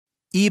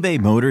eBay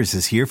Motors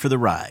is here for the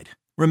ride.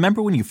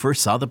 Remember when you first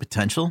saw the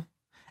potential?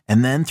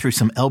 And then through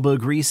some elbow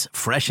grease,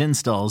 fresh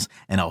installs,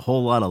 and a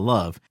whole lot of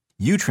love,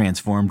 you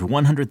transformed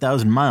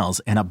 100,000 miles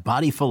and a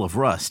body full of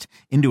rust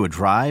into a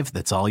drive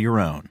that's all your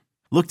own.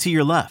 Look to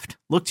your left.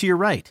 Look to your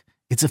right.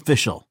 It's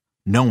official.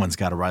 No one's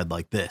got a ride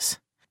like this.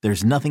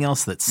 There's nothing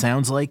else that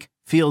sounds like,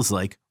 feels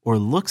like, or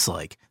looks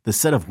like the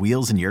set of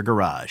wheels in your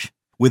garage.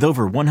 With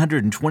over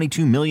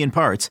 122 million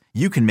parts,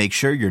 you can make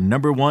sure your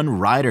number one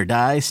ride or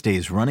die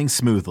stays running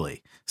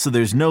smoothly. So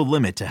there's no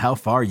limit to how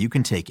far you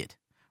can take it.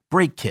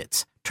 Brake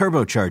kits,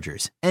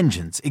 turbochargers,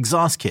 engines,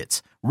 exhaust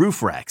kits,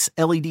 roof racks,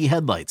 LED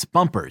headlights,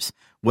 bumpers,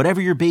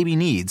 whatever your baby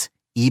needs,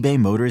 eBay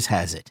Motors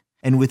has it.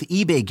 And with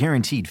eBay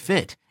Guaranteed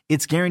Fit,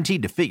 it's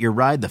guaranteed to fit your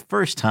ride the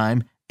first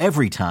time,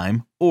 every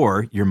time,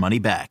 or your money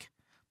back.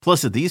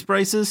 Plus at these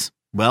prices,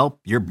 well,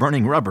 you're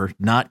burning rubber,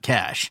 not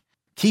cash.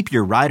 Keep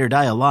your ride or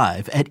die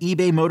alive at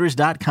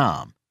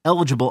ebaymotors.com.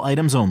 Eligible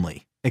items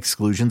only.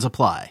 Exclusions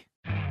apply.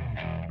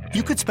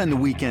 You could spend the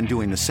weekend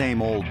doing the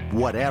same old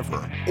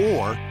whatever,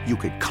 or you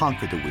could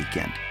conquer the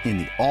weekend in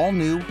the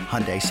all-new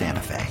Hyundai Santa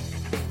Fe.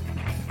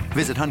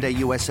 Visit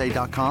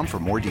HyundaiUSA.com for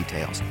more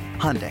details.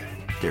 Hyundai,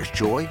 there's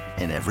joy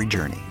in every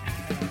journey.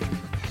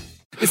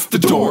 It's the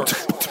Dork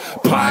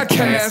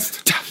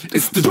Podcast.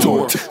 It's the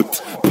Dork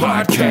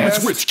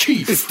Podcast. Rich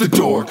Keefe. It's the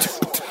Dork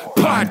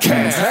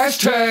Podcast.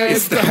 Hashtag.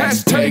 It's the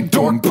hashtag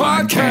Dork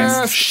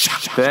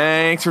Podcast.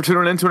 Thanks for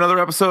tuning in to another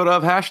episode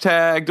of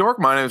Hashtag Dork.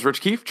 My name is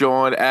Rich Keefe,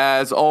 joined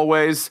as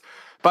always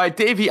by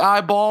Davey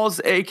Eyeballs,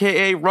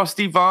 a.k.a.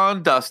 Rusty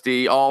Von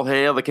Dusty. All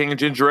hail the king of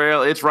ginger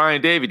ale. It's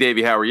Ryan Davey.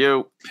 Davey, how are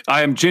you?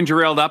 I am ginger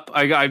aled up.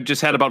 I've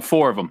just had about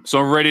 4 of them, so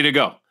I'm ready to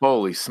go.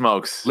 Holy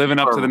smokes. Living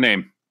up to the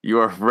name. You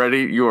are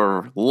ready. You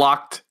are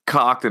locked,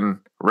 cocked, and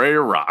ready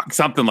to rock.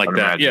 Something like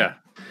that, imagine.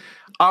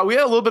 Yeah. We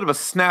had a little bit of a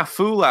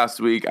snafu last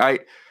week.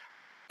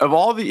 Of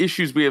all the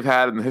issues we have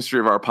had in the history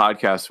of our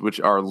podcast,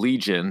 which are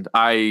legion,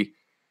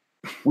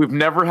 we've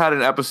never had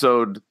an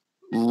episode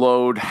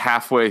load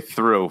halfway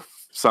through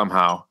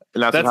somehow.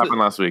 And that's what happened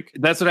last week.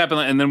 That's what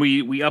happened. And then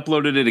we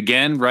uploaded it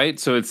again, right?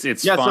 So it's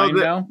fine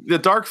now? The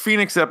Dark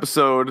Phoenix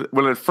episode,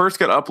 when it first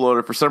got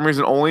uploaded, for some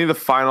reason, only the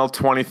final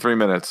 23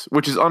 minutes,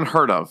 which is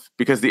unheard of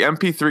because the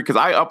MP3, because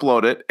I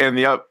upload it and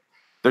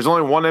there's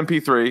only one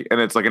MP3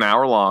 and it's like an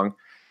hour long.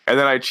 And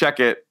then I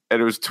check it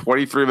and it was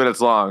 23 minutes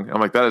long.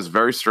 I'm like, that is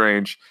very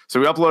strange. So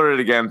we uploaded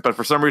it again, but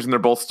for some reason, they're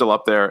both still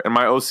up there. And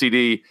my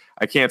OCD,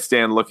 I can't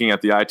stand looking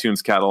at the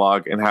iTunes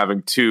catalog and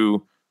having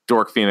 2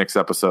 Dork Phoenix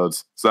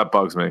episodes. So that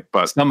bugs me.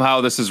 But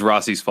somehow this is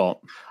Rossi's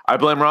fault. I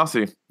blame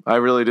Rossi. I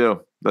really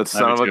do. That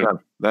son of a gun.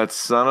 That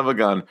son of a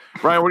gun.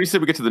 Ryan, what do you say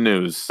we get to the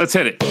news? Let's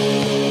hit it.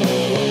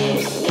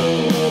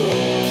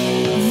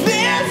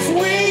 This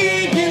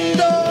week in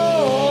Dork.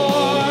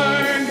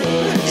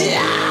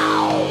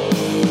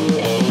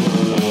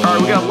 All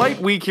right, we got a light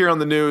week here on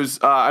the news.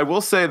 I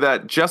will say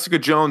that Jessica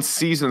Jones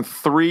season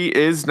 3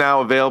 is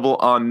now available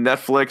on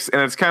Netflix,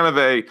 and it's kind of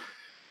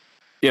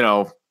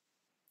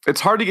it's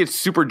hard to get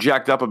super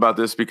jacked up about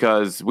this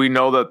because we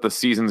know that the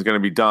season's going to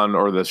be done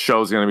or the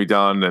show's going to be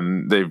done,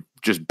 and they've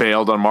just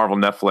bailed on Marvel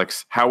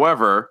Netflix.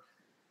 However,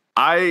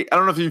 I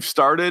don't know if you've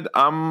started.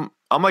 I'm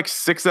like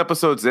 6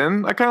 episodes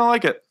in. I kind of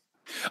like it.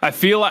 I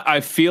feel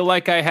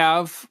like I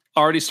have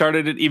already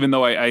started it, even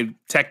though I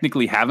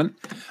technically haven't.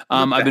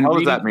 What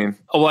does that mean?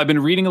 Well, I've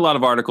been reading a lot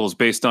of articles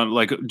based on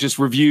like just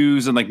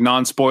reviews and like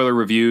non-spoiler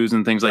reviews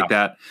and things like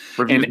that.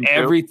 Reviews and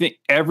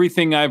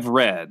everything I've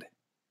read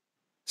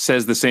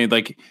says the same,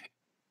 like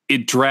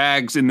it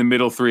drags in the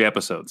middle 3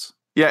 episodes.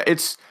 Yeah,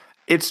 it's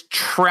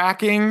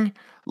tracking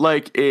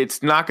like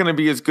it's not going to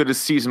be as good as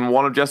season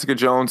 1 of Jessica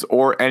Jones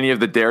or any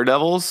of the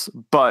Daredevils,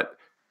 but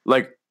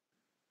like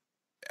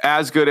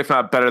as good, if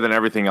not better than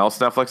everything else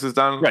Netflix has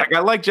done. Right. Like,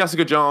 I like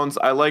Jessica Jones.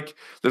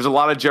 There's a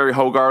lot of Jerry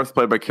Hogarth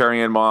played by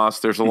Carrie-Anne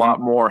Moss. There's a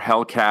lot more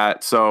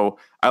Hellcat. So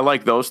I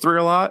like those 3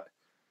 a lot.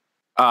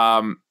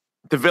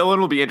 The villain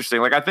will be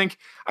interesting. Like, I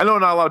know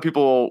not a lot of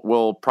people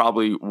will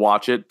probably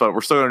watch it, but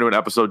we're still going to do an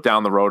episode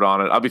down the road on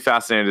it. I'll be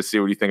fascinated to see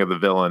what you think of the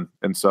villain.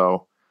 And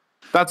so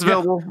that's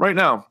available right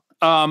now.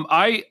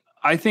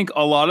 I think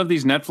a lot of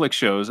these Netflix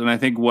shows, and I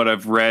think what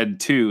I've read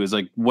too, is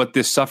like what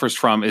this suffers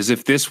from is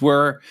if this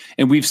were,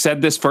 and we've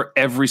said this for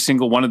every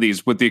single one of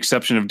these, with the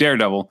exception of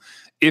Daredevil,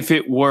 if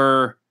it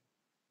were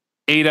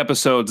 8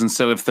 episodes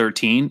instead of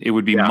 13, it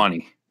would be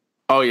money.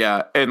 Oh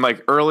yeah, and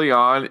like early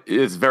on,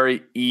 it's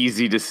very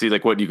easy to see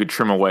like what you could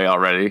trim away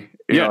already.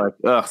 You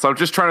know, so I'm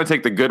just trying to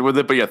take the good with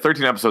it, but yeah,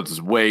 13 episodes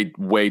is way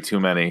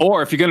too many.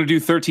 Or if you're going to do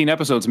 13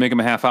 episodes, make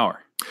them a half hour.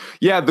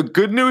 Yeah, the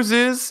good news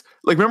is,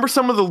 like, remember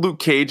some of the Luke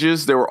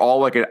Cages? They were all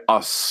like a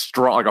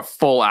strong, like a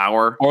full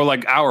hour, or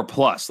like hour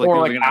plus, or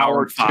like an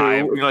hour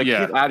 5. You're like,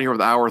 get out of here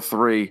with hour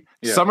 3.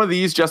 Yeah. Some of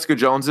these Jessica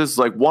Joneses,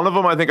 like one of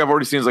them, I think I've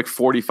already seen is like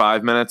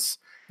 45 minutes.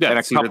 Yeah, and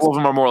a couple of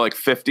them are more like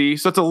 50.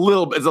 So it's a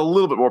little bit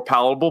more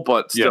palatable,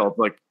 but still,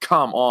 like,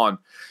 come on.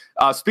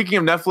 Speaking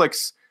of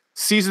Netflix,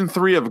 season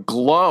 3 of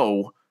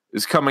Glow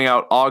is coming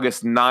out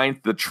August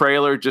 9th. The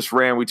trailer just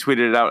ran. We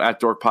tweeted it out at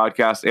Dork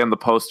Podcast and the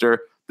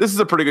poster. This is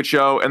a pretty good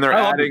show, and they're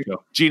adding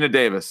Gina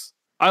Davis.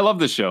 I love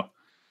this show.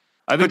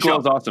 I think Good show.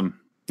 Glow's awesome.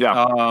 Yeah.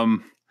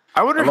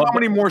 I wonder how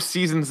many that. more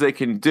seasons they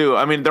can do.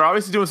 I mean, they're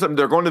obviously doing something.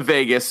 They're going to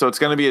Vegas, so it's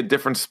going to be a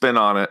different spin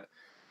on it.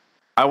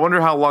 I wonder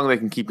how long they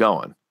can keep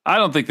going. I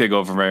don't think they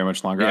go for very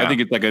much longer. Yeah. I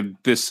think it's like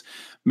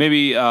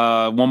maybe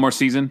one more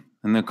season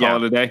and then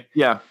call it a day.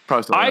 Yeah,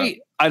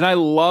 probably. I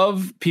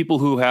love people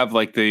who have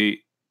like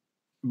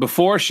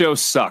before a show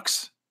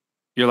sucks.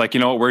 You're like, you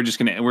know what? We're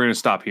gonna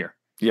stop here.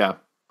 Yeah.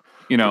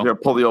 You know, They're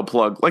pull the old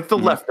plug, like the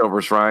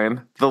leftovers,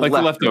 Ryan. The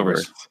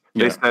leftovers.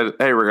 Yeah. They said,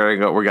 "Hey, we're gonna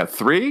go. We got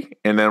 3,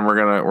 and then we're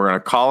gonna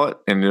call it,"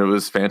 and it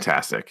was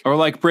fantastic. Or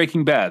like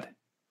Breaking Bad,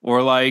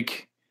 or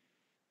like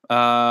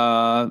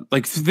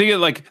think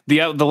of like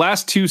the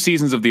last 2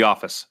 seasons of The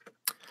Office.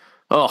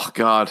 Oh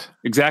God,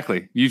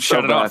 Exactly. You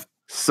shut it bad. off.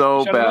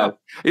 So Shut it bad. off.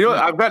 You know,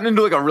 I've gotten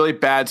into like a really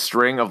bad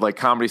string of like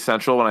Comedy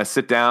Central when I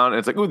sit down and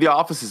it's like, "Ooh, The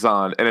Office is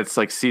on," and it's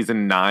like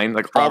season 9,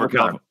 like all the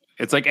time.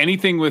 It's like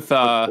anything with.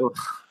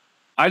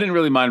 I didn't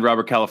really mind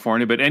Robert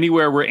California, but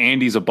anywhere where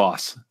Andy's a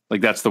boss, like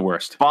that's the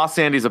worst. Boss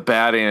Andy's a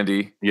bad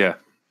Andy. Yeah.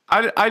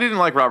 I didn't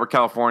like Robert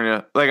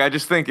California. Like I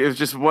just think it was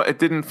just it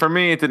didn't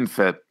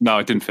fit. No,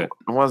 it didn't fit.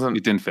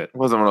 It didn't fit. It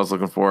wasn't what I was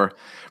looking for.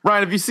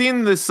 Ryan, have you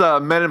seen this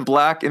Men in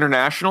Black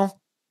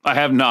International? I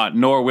have not,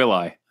 nor will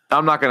I.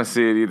 I'm not going to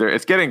see it either.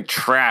 It's getting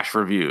trash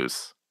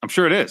reviews. I'm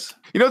sure it is.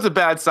 You know what's a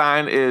bad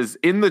sign is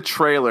in the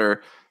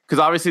trailer, because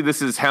obviously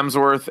this is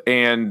Hemsworth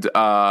and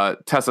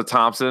Tessa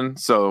Thompson,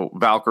 so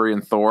Valkyrie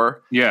and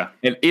Thor. Yeah.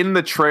 And in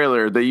the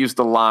trailer, they used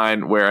the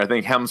line where I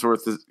think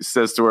Hemsworth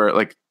says to her,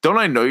 like, "Don't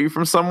I know you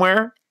from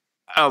somewhere?"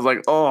 I was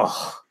like,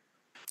 oh.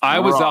 I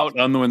was out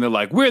on the when they're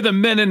like, "We're the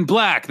Men in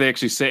Black." They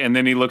actually say, and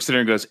then he looks at her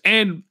and goes,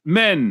 "And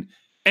men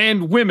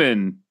and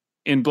women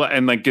in black,"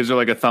 and like gives her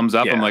like a thumbs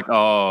up. Yeah. I'm like,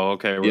 oh,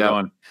 okay, we're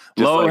going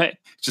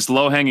just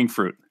low hanging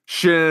fruit.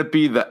 Shouldn't it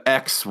be the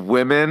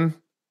ex-women?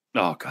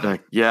 Oh God.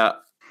 Like, yeah,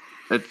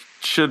 it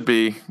should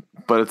be,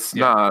 but it's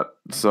not.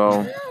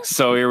 So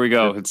here we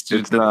go.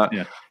 It's not.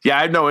 Yeah,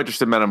 I have no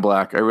interest in Men in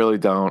Black. I really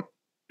don't.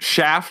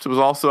 Shaft was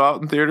also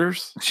out in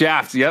theaters.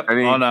 Shaft, yep.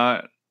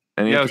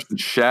 Any interest in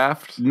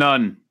Shaft?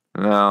 None.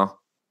 No.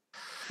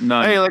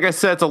 None. Hey, like I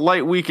said, it's a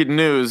light week in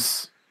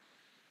news.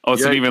 Oh,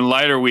 it's an even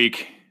lighter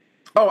week.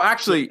 Oh,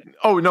 actually,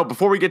 no,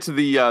 before we get to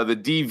the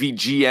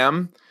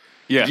DVGM,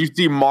 yeah. Did you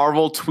see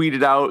Marvel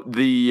tweeted out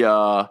the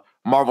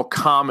Marvel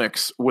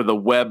Comics with a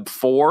Web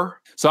 4?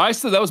 So I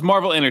said that was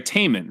Marvel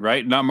Entertainment,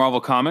 right? Not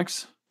Marvel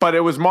Comics? But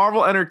it was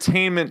Marvel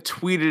Entertainment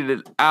tweeted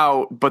it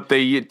out, but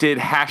they did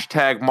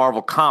hashtag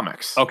Marvel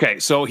Comics. Okay,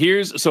 so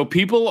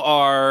people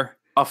are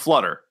a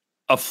flutter.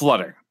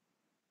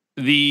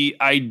 The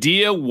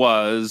idea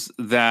was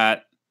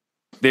that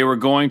they were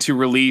going to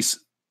release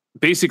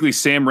basically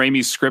Sam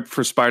Raimi's script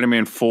for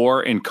Spider-Man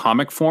 4 in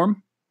comic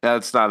form.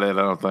 That's not it,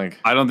 I don't think.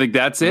 I don't think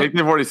that's it. I think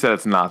they've already said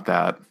it's not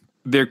that.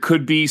 There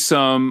could be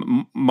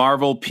some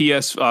Marvel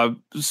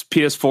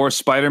PS4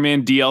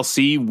 Spider-Man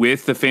DLC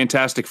with the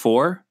Fantastic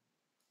Four.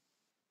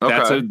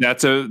 Okay.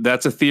 That's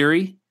a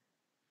theory.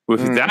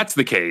 If that's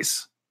the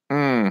case,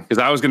 because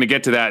I was going to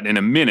get to that in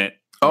a minute.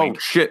 Oh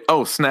shit!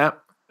 Oh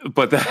snap!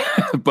 But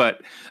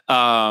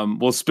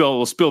we'll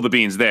spill the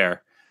beans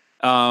there.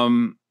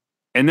 And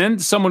then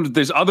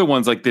there's other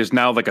ones like there's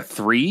now like a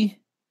 3.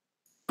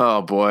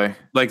 Oh boy!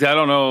 Like I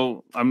don't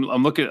know. I'm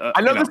looking.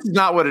 I know this is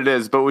not what it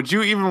is, but would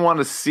you even want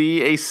to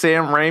see a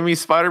Sam Raimi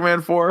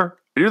Spider-Man 4?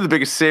 You're the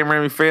biggest Sam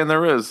Raimi fan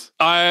there is.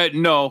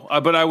 No,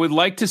 but I would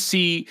like to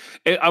see.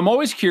 I'm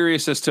always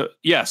curious as to.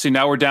 Yeah, see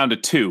now we're down to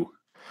 2.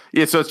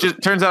 Yeah, so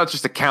turns out it's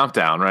just a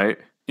countdown, right?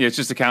 Yeah, it's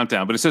just a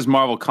countdown, but it says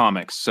Marvel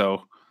Comics,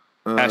 so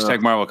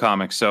hashtag Marvel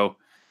Comics. So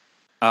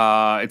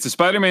it's a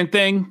Spider-Man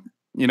thing.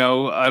 You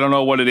know, I don't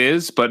know what it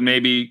is, but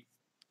maybe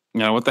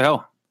what the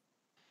hell.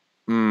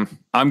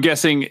 I'm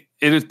guessing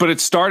it is, but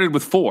it started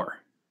with 4,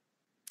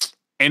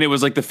 and it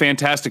was like the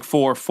Fantastic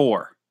Four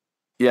 4.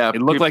 Yeah,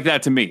 it looked like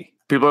that to me.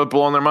 People are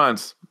blowing their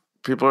minds.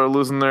 People are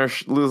losing their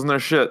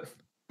shit.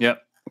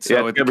 Yep.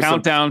 So it's a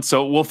countdown.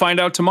 So we'll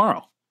find out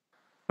tomorrow.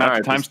 I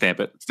have to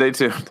timestamp it. Stay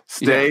tuned.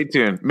 Stay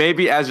tuned.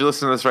 Maybe as you're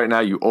listening to this right now,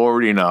 you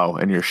already know,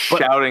 and you're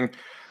shouting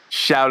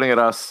at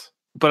us.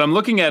 But I'm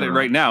looking at it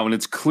right now, and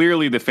it's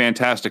clearly the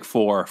Fantastic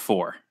Four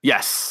 4.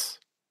 Yes.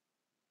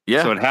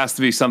 Yeah. So it has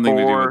to be something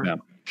to do with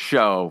them.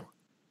 Show.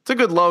 It's a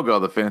good logo,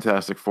 the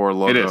Fantastic Four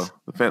logo. It is.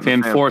 The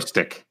Fan 4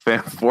 Stick.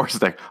 Fan 4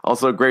 Stick.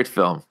 Also a great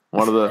film.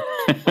 One of the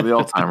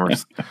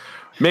all-timers.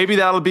 Maybe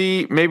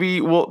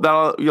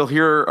you'll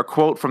hear a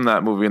quote from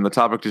that movie in the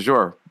topic du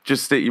jour.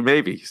 Just stay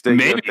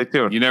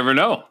tuned. You never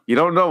know. You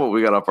don't know what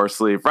we got up our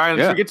sleeve. Ryan,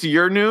 should we get to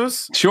your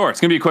news? Sure. It's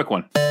going to be a quick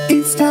one.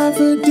 It's time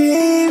for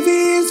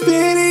Davey's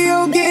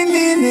Video Game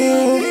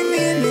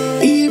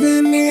Minute.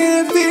 Even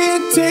if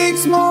it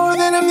takes more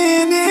than a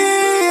minute.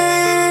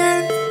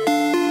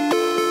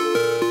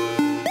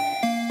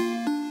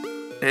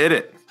 Hit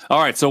it.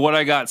 All right. So what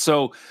I got.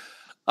 So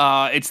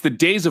it's the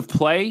Days of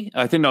Play.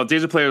 I think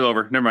Days of Play is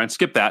over. Never mind.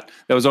 Skip that.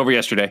 That was over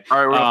yesterday.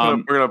 All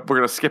right, we're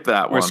gonna skip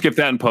that one. We're gonna skip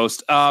that in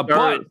post. But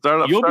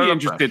you'll be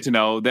interested to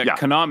know that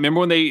Konami. Remember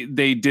when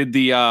they did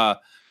the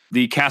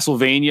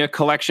Castlevania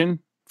collection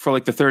for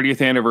like the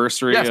 30th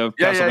anniversary of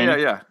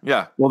Castlevania?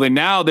 Yeah. Well,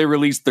 they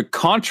released the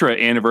Contra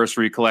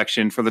anniversary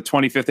collection for the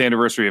 25th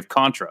anniversary of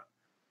Contra.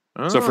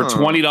 So for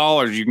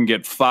 $20, you can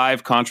get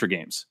 5 Contra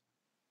games.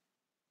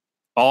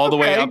 All the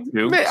way up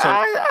to.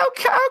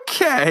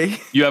 Okay.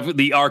 You have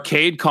the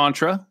arcade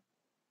Contra,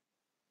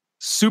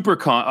 Super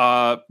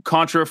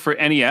Contra for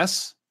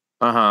NES.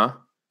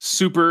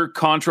 Super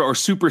Contra or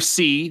Super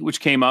C, which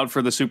came out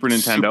for the Super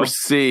Nintendo. Super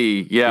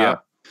C, yeah.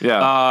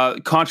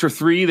 Contra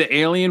 3, the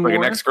Alien like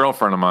War. An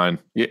ex-girlfriend of mine.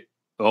 Yeah.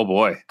 Oh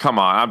boy. Come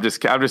on, I'm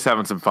just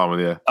having some fun with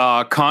you.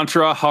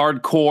 Contra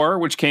Hardcore,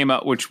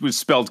 which was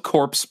spelled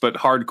corpse but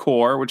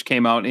hardcore, which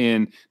came out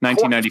in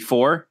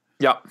 1994.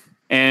 Yep.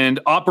 And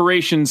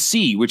Operation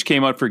C, which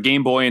came out for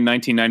Game Boy in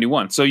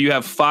 1991. So you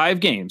have 5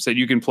 games that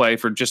you can play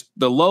for just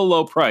the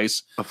low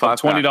price of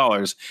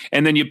 $20.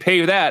 And then you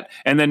pay that,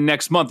 and then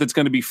next month it's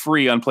going to be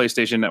free on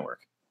PlayStation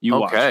Network. You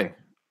watch. Okay.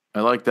 I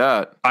like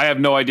that. I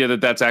have no idea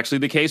that that's actually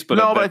the case, but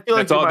no, but I feel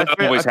like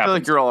always I feel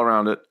like you're all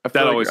around it. I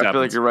feel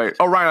like you're right.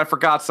 Oh, Ryan, I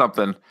forgot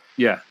something.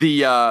 Yeah.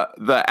 The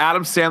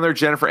Adam Sandler,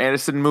 Jennifer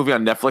Aniston movie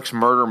on Netflix,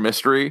 Murder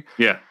Mystery.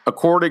 Yeah.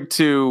 According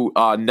to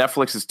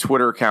Netflix's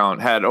Twitter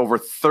account, had over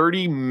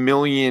 30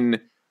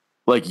 million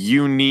like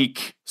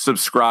unique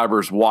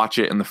subscribers watch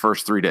it in the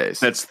first 3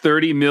 days. That's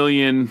 30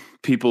 million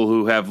people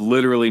who have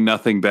literally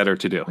nothing better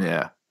to do.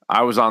 Yeah.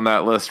 I was on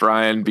that list,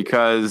 Ryan,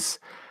 because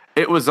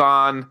it was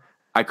on.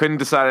 I couldn't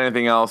decide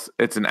anything else.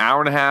 It's an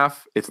hour and a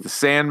half. It's The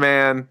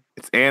Sandman.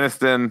 It's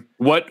Aniston.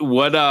 What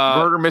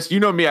murder mystery? You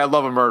know me. I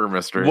love a murder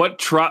mystery. What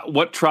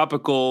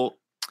tropical?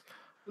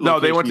 No,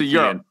 they went to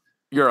Europe.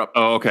 Europe.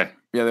 Oh, okay.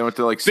 Yeah, they went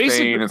to like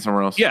Spain and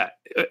somewhere else. Yeah,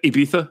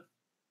 Ibiza.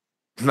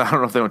 I don't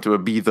know if they went to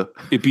Ibiza.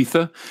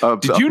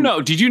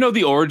 Ibiza. Did you know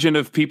the origin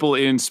of people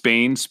in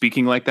Spain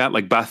speaking like that,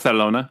 like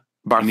Barcelona?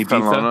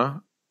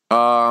 Barcelona.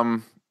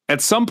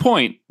 At some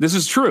point, this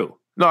is true.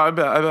 No, I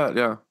bet.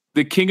 Yeah.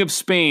 The King of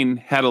Spain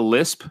had a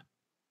lisp,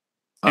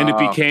 and it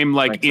became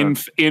like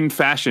in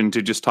fashion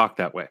to just talk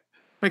that way.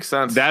 Makes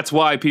sense. That's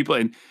why people,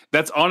 and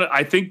that's on it.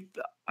 I think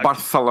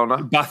Barcelona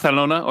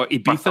or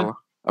Ibiza.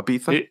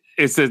 Ibiza.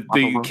 It's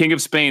the King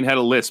of Spain had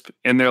a lisp,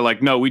 and they're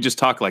like, no, we just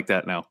talk like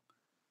that now.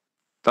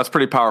 That's a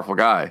pretty powerful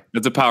guy.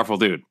 That's a powerful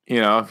dude.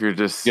 You know, if you're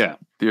just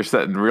you're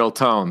setting real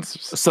tones.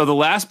 So the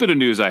last bit of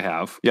news I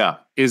have,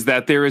 is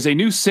that there is a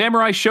new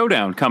Samurai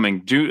Showdown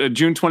coming June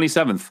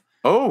 27th.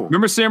 Oh,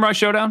 remember Samurai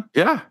Showdown?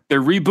 Yeah,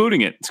 they're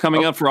rebooting it. It's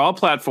coming out for all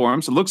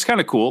platforms. It looks kind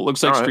of cool. It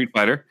looks like Street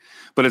Fighter,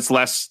 but it's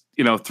less.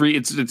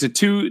 It's a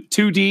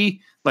 2D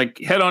like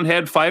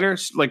head-on-head fighter,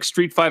 like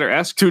Street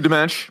Fighter-esque.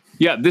 2-dimension.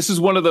 Yeah, this is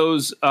one of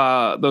those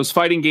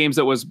fighting games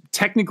that was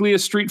technically a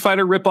Street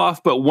Fighter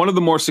ripoff, but one of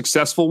the more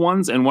successful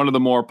ones and one of the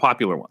more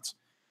popular ones.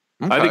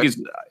 Okay. I think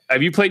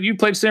have you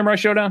played Samurai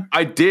Showdown?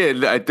 I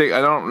did.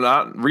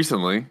 Not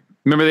recently.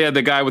 Remember they had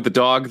the guy with the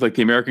dog, like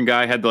the American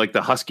guy had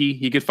the husky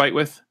he could fight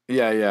with?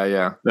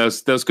 Yeah.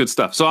 That was good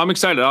stuff. So I'm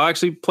excited. I'll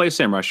actually play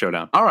Samurai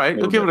Showdown. All right.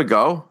 You'll give it a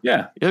go.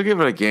 Yeah. You'll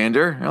give it a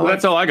gander.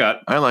 That's all I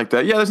got. I like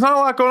that. Yeah, there's not a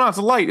lot going on. It's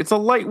a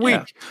light week.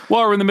 Yeah.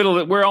 Well, we're in the middle of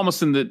it. We're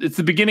almost it's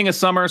the beginning of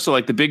summer, so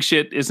like the big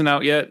shit isn't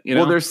out yet.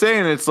 Well, they're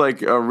saying it's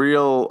like a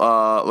real,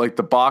 like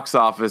the box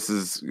office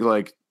is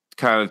like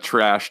kind of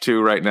trash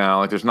too right now.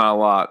 Like there's not a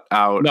lot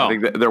out. No. I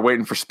think they're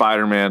waiting for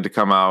Spider-Man to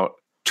come out.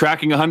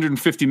 Tracking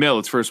 150 mil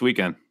its first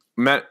weekend.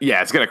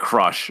 It's gonna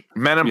crush.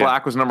 Men in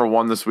Black was number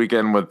 1 this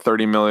weekend with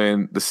 30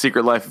 million. The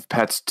Secret Life of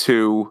Pets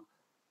 2,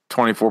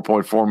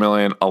 24.4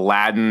 million.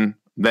 Aladdin,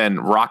 then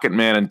Rocket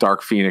Man and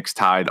Dark Phoenix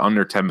tied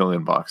under $10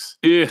 million.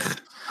 Ugh.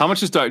 How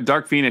much is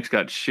Dark Phoenix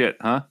got shit,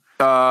 huh?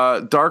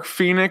 Dark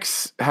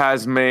Phoenix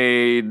has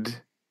made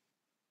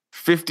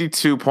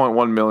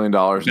 $52.1 million.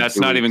 That's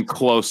not even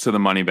close to the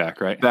money back,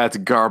 right? That's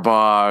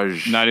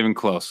garbage. Not even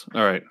close.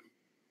 All right.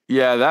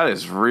 Yeah, that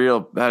is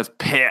real. That's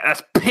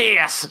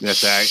piss.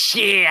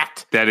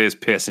 Shit. That is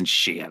piss and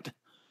shit.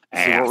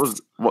 So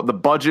what the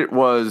budget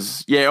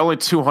was? Yeah, only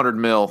 200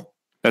 mil.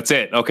 That's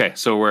it. Okay,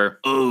 so we're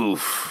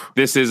oof.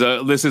 This is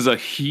a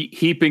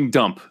heaping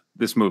dump.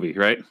 This movie,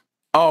 right?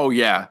 Oh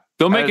yeah.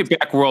 They'll make it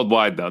back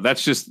worldwide though.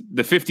 That's just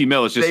the 50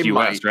 mil is just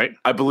US, right?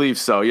 I believe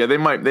so. Yeah, they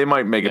might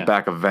make it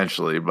back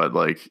eventually, but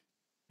like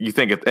you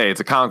think it's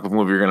a comic book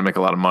movie, you're gonna make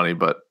a lot of money,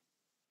 but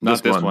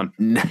not this one.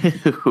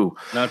 No.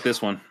 Not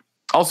this one.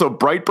 Also,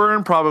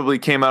 Brightburn probably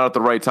came out at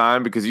the right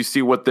time because you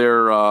see what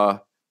their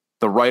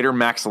the writer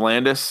Max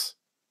Landis,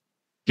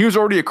 he was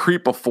already a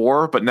creep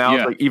before, but now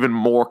it's like even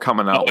more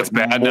coming out. It's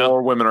bad now.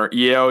 More women are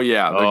they're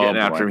getting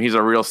after him. He's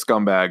a real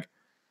scumbag.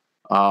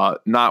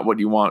 Not what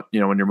you want,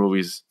 when your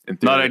movies. In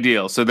theory. Not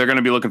ideal. So they're going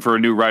to be looking for a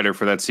new writer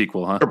for that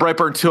sequel, huh? For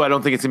Brightburn 2, I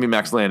don't think it's going to be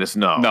Max Landis.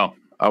 No,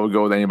 I would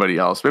go with anybody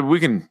else. Maybe we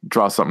can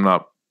draw something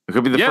up. It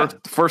could be the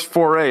first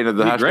foray into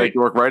the hashtag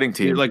Dork writing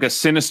team. Like a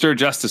sinister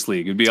Justice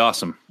League. It'd be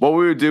awesome. What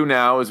we would do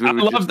now is I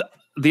love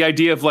the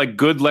idea of like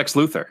good Lex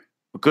Luthor.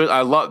 Good.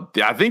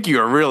 I think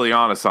you're really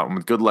onto something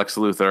with good Lex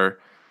Luthor.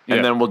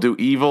 And then we'll do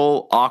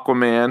evil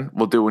Aquaman.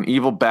 We'll do an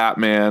evil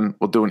Batman.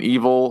 We'll do an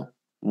evil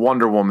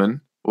Wonder Woman.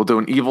 We'll do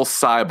an evil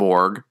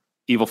Cyborg.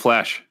 Evil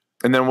Flash.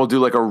 And then we'll do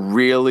like a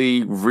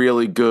really,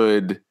 really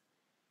good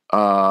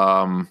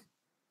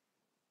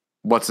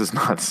what's his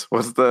nuts?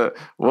 What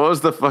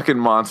was the fucking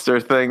monster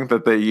thing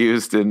that they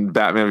used in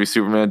Batman v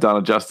Superman: Dawn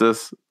of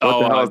Justice? What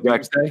the hell is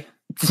that? Doomsday?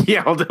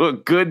 Yeah, I'll do a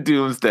good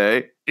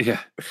Doomsday. Yeah.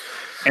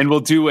 And we'll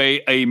do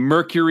a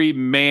Mercury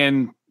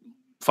Man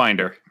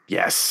Finder.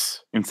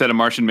 Yes. Instead of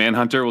Martian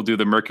Manhunter, we'll do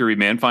the Mercury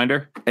Man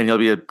Finder. And he'll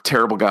be a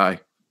terrible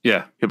guy.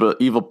 Yeah. He'll be an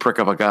evil prick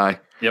of a guy.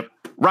 Yep.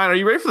 Ryan, are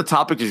you ready for the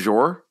topic du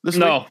jour this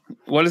week? No.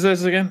 What is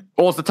this again?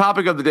 Well, it's the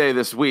topic of the day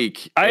this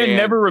week. I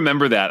never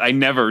remember that. I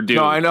never do.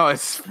 No, I know.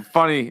 It's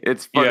funny.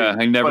 It's funny. Yeah,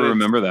 I never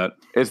remember that.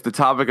 It's the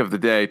topic of the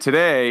day.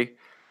 Today,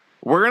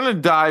 we're going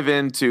to dive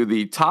into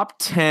the top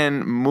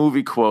 10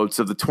 movie quotes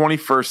of the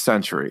 21st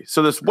century.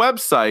 So this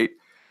website,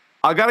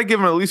 I got to give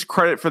them at least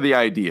credit for the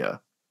idea.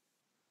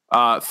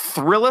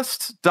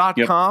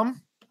 Thrillist.com. Yep.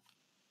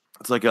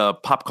 It's like a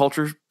pop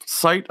culture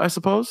site, I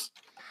suppose.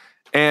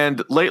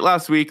 And late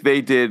last week,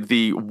 they did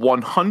the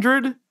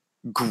 100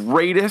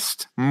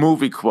 greatest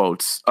movie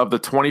quotes of the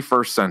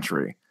 21st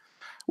century,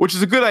 which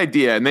is a good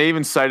idea. And they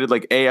even cited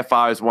like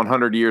AFI's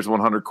 100 years,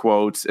 100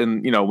 quotes.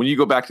 And, you know, when you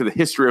go back to the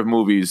history of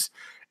movies,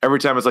 every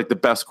time it's like the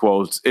best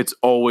quotes, it's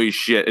always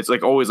shit. It's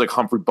like always like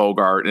Humphrey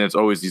Bogart, and it's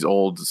always these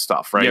old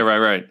stuff, right? Yeah,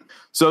 right.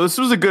 So this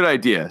was a good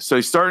idea. So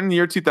you start in the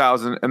year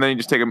 2000, and then you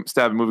just take a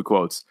stab at movie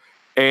quotes.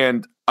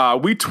 And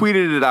we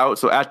tweeted it out.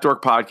 So at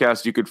Dork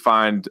Podcast, you could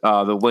find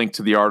the link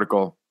to the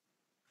article.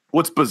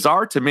 What's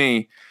bizarre to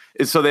me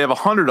is so they have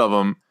 100 of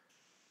them,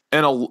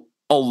 and a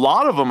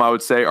lot of them, I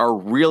would say, are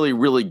really,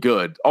 really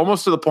good,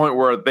 almost to the point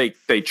where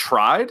they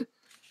tried.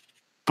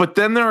 But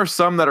then there are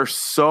some that are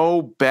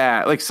so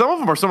bad. Like some of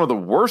them are some of the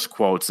worst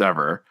quotes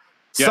ever.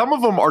 Yeah. Some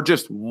of them are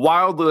just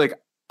wildly like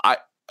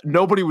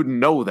nobody would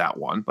know that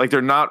one. Like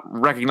they're not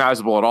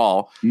recognizable at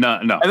all. No.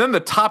 And then the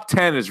top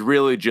 10 is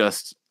really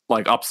just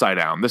like upside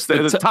down.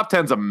 The top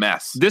 10's a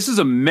mess. This is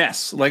a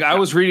mess. Like I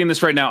was reading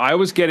this right now. I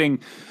was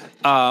getting,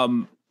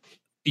 that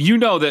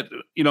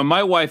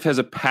my wife has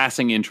a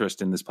passing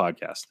interest in this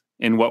podcast,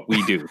 in what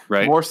we do,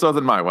 right? More so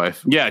than my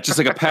wife. Yeah, just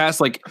like a pass,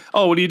 like,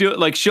 oh, what do you do?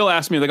 Like she'll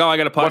ask me, like, oh, I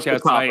got a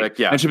podcast tonight.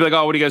 Yeah. And she'll be like,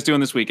 oh, what are you guys doing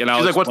this week? And I'll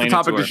She's like, what's the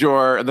topic du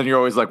jour? And then you're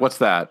always like, what's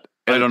that?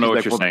 And I don't know what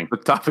like, you're saying. The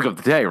topic of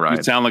the day, right?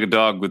 You sound like a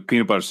dog with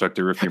peanut butter stuck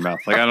to the roof of your mouth.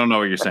 Like, I don't know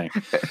what you're saying.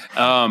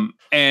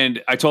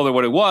 And I told her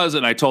what it was,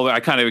 and I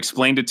kind of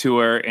explained it to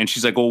her, and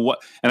she's like, well,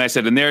 what? And I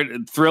said, and their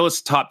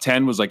Thrillist top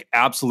 10 was like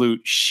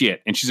absolute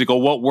shit. And she's like,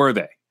 well, what were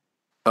they?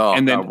 Oh,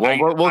 and then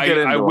we'll get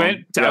into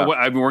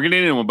them. We're getting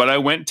into them, but I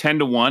went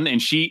 10-1,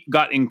 and she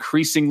got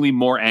increasingly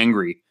more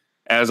angry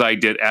as I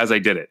did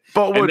it.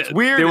 But what's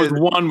weird there was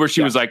one where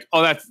she was like,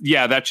 oh,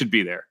 that should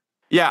be there.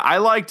 Yeah, I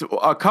liked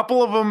a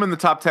couple of them in the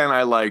top 10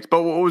 I liked.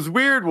 But what was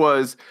weird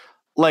was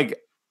like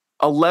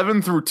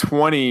 11 through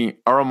 20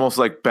 are almost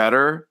like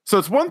better. So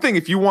it's one thing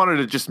if you wanted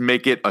to just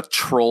make it a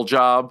troll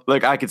job,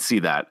 like I could see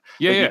that.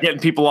 Yeah, like, yeah. You're getting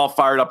people all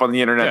fired up on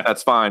the internet,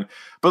 that's fine.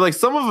 But like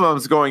some of them I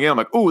was going in, I'm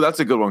like, ooh, that's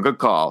a good one, good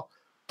call.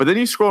 But then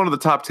you scroll into the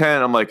top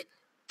 10, I'm like,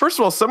 first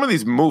of all, some of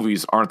these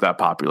movies aren't that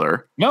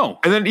popular. No.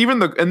 And then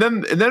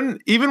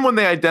even when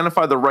they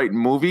identify the right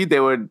movie, they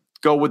would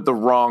go with the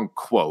wrong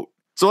quote.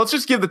 So let's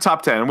just give the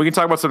top 10, and we can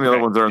talk about some of the other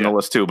ones that are on the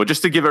list too. But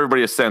just to give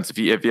everybody a sense, if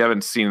you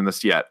haven't seen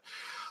this yet.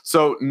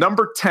 So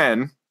number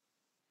 10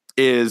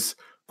 is,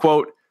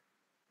 quote,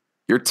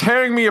 "You're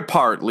tearing me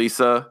apart,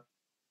 Lisa,"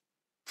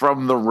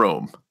 from The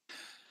Room.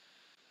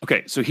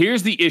 Okay, so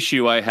here's the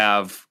issue I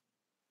have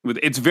with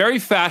it's very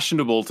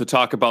fashionable to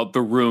talk about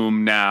The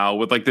Room now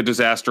with like the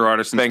disaster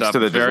artists and Thanks stuff. to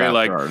the it's very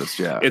disaster artists,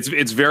 yeah.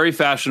 It's very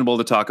fashionable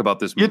to talk about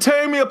this movie. You're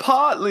tearing me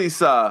apart,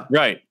 Lisa.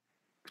 Right.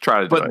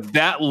 Try to do it. But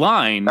that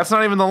line, that's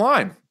not even the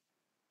line.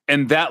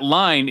 And that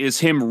line is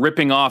him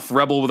ripping off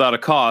Rebel Without a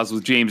Cause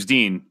with James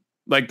Dean.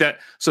 Like that.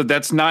 So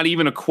that's not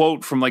even a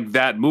quote from like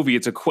that movie.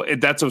 It's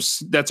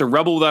that's a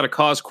Rebel Without a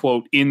Cause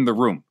quote in The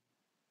Room.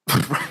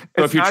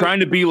 So if you're trying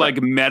to be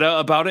like meta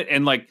about it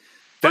and like,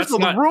 first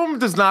of all, The Room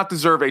does not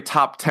deserve a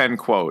top 10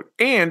 quote.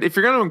 And if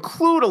you're going to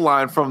include a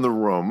line from The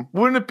Room,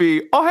 wouldn't it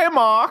be, "Oh, hey,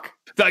 Mark"?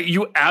 That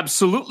you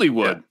absolutely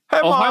would. Yeah.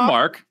 Hey, oh, Mark. hi,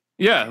 Mark.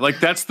 Yeah, like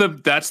that's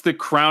the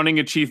crowning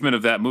achievement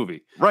of that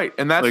movie. Right.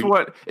 And that's like,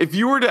 what, if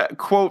you were to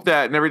quote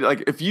that and everything,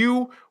 like if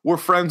you were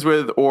friends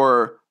with,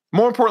 or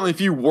more importantly, if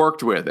you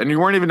worked with, and you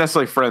weren't even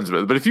necessarily friends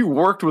with, but if you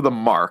worked with a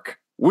Mark,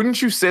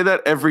 wouldn't you say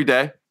that every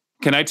day?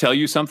 Can I tell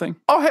you something?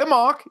 Oh, hey,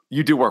 Mark.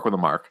 You do work with a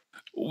Mark.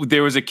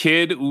 There was a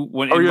kid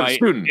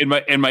in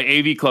my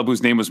AV club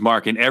whose name was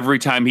Mark, and every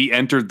time he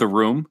entered the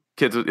room,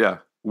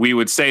 we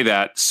would say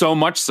that, so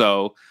much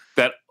so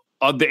that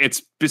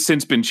it's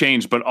since been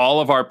changed, but all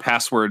of our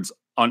passwords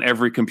on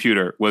every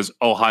computer was,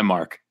 "Oh, hi,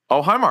 Mark."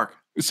 Oh, hi, Mark.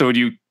 So would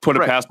you put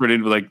a password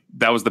in, like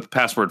that was the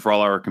password for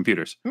all our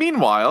computers.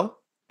 Meanwhile,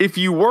 if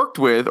you worked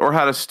with or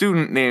had a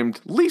student named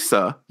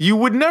Lisa, you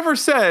would never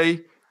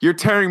say, "You're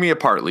tearing me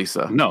apart,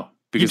 Lisa." No,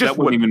 because that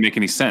wouldn't even make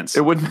any sense.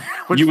 It wouldn't.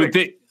 You would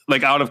think,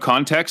 like out of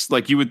context,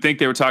 like you would think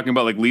they were talking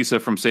about like Lisa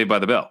from Saved by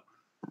the Bell.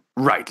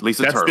 Right,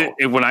 Lisa Turtle.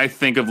 When I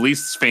think of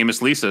famous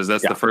Lisas,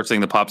 that's the first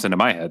thing that pops into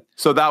my head.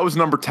 So that was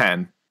number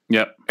 10.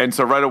 Yep. And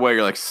so right away,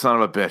 you're like, son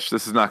of a bitch,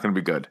 this is not going to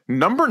be good.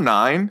 Number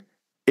 9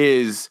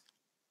 is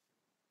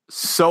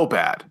so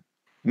bad.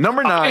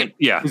 Number 9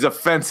 yeah. is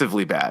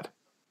offensively bad.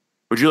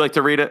 Would you like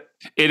to read it?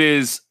 It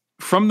is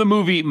from the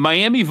movie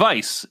Miami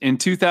Vice in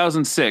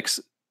 2006.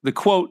 The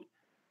quote,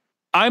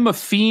 "I'm a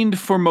fiend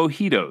for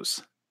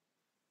mojitos."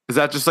 Is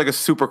that just like a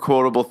super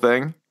quotable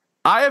thing?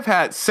 I have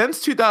had,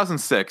 since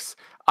 2006,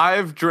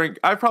 I've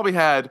probably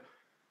had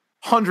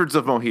hundreds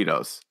of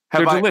mojitos.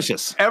 They're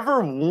delicious.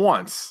 Ever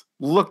once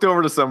looked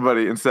over to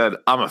somebody and said,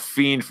 "I'm a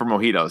fiend for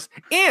mojitos"?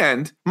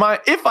 And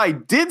if I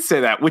did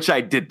say that, which I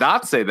did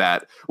not say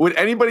that, would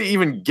anybody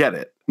even get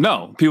it?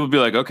 No, people would be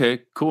like,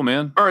 "Okay, cool,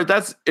 man." All right,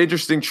 that's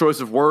interesting choice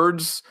of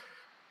words.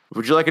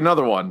 Would you like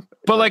another one?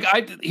 But like,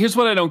 here's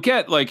what I don't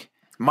get. Like,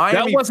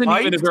 Miami that wasn't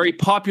Vice? even a very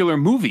popular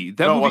movie.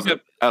 That No, it movie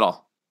wasn't at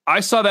all.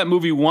 I saw that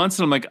movie once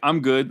and I'm like,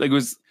 I'm good. Like, it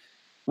was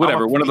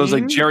whatever. One of those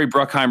like Jerry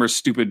Bruckheimer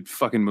stupid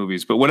fucking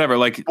movies, but whatever.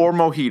 Like, or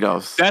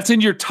mojitos. That's in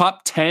your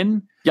top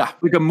 10. Yeah.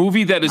 Like a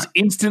movie that is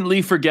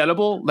instantly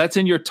forgettable. That's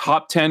in your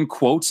top 10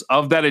 quotes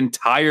of that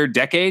entire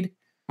decade.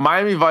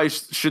 Miami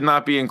Vice should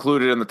not be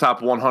included in the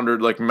top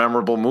 100 like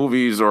memorable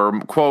movies or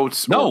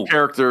quotes or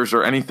characters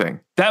or anything.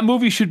 That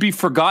movie should be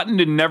forgotten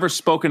and never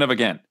spoken of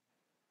again.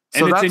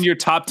 And it's in your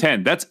top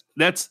 10.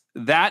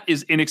 That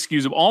is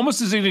inexcusable,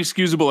 almost as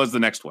inexcusable as the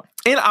next one.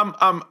 And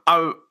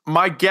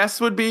my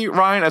guess would be,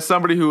 Ryan, as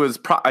somebody who has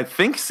I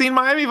think seen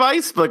Miami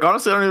Vice, but like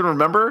honestly I don't even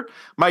remember.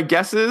 My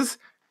guess is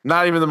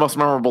not even the most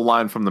memorable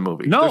line from the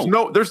movie.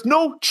 There's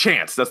no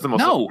chance that's the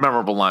most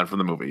memorable line from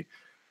the movie.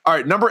 All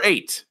right, number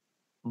 8.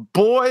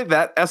 Boy,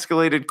 that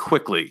escalated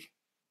quickly.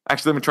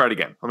 Actually, let me try it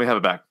again. Let me have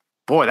it back.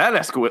 Boy, that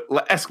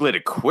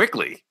escalated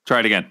quickly. Try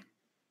it again.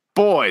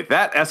 Boy,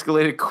 that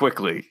escalated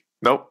quickly.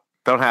 Nope,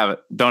 don't have it.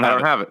 Don't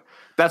have it.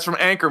 That's from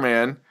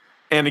Anchorman.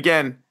 And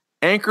again,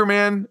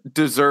 Anchorman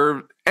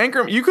deserved...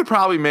 you could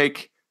probably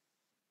make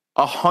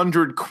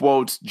 100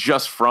 quotes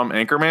just from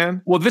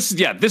Anchorman. Well, this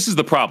is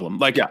the problem.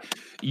 Like,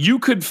 you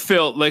could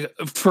fill, like,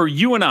 for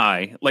you and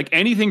I, like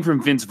anything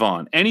from Vince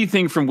Vaughn,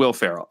 anything from Will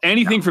Ferrell,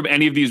 anything from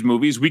any of these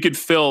movies, we could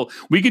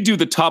do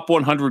the top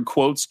 100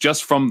 quotes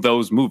just from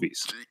those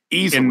movies.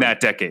 Easily. In that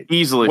decade.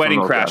 Easily.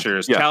 Wedding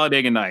Crashers,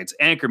 Talladega Nights,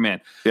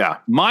 Anchorman. Yeah.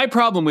 My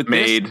problem with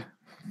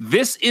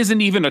this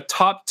isn't even a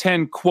top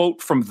 10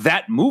 quote from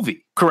that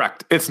movie.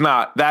 Correct. It's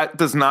not.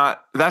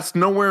 That's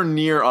nowhere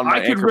near on my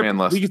Anchorman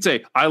list. We could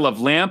say, I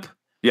Love Lamp.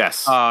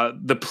 Yes.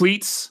 The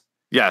Pleats.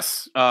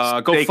 Yes.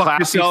 Go Stay fuck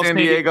classy, yourself, San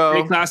Diego.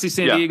 Stay classy,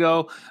 San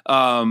Diego.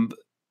 I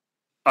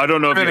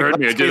don't know if you heard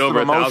me. I did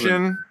over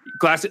 1,000.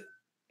 Classic.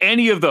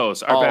 Any of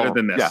those are better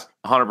than this. Yeah,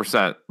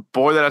 100%.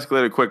 Boy, that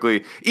escalated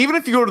quickly. Even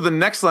if you go to the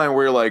next line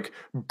where you're like,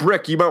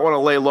 Brick, you might want to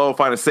lay low,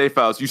 find a safe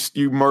house.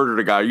 You murdered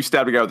a guy. You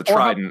stabbed a guy with a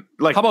trident.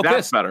 How about that's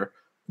this? Better.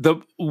 The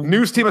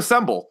news team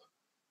assemble.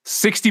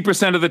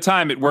 60% of the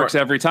time, it works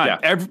every time.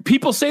 Yeah.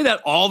 People say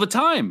that all the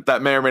time.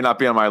 That may or may not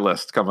be on my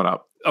list coming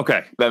up.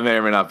 Okay. That may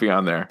or may not be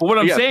on there. But what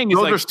I'm saying is,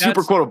 those are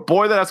super quotable.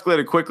 Boy, that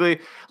escalated quickly.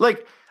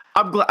 Like,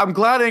 I'm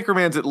glad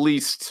Anchorman's at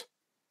least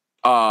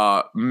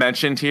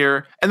mentioned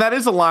here, and that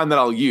is a line that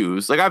I'll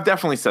use. Like, I've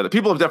definitely said it.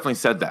 People have definitely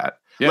said that.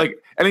 Yeah.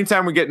 Like,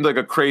 anytime we get into like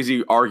a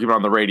crazy argument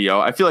on the radio,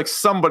 I feel like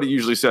somebody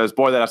usually says,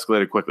 "Boy, that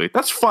escalated quickly."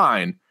 That's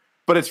fine,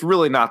 but it's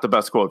really not the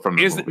best quote from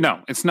the movie.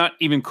 No, it's not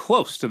even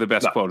close to the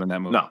best quote in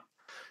that movie. No.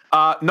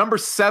 Number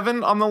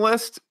 7 on the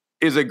list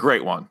is a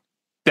great one.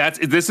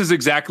 This is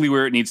exactly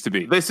where it needs to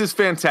be. This is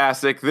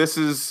fantastic. This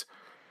is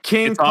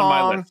King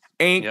Kong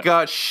ain't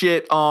got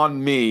shit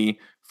on me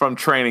from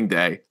Training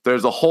Day.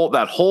 There's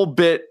that whole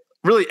bit.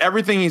 Really,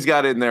 everything he's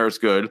got in there is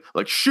good.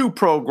 Like shoe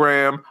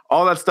program,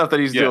 all that stuff that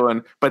he's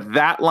doing. But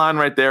that line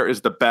right there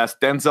is the best.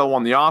 Denzel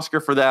won the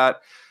Oscar for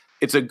that.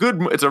 It's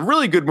a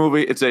really good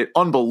movie. It's an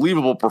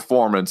unbelievable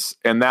performance,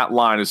 and that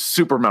line is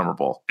super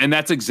memorable. And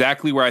that's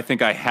exactly where I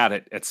think I had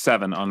it at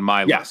 7 on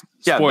my list.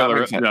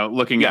 Spoiler,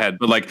 looking ahead.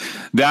 But like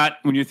that,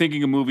 when you're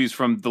thinking of movies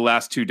from the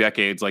last 2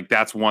 decades, like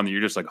that's one that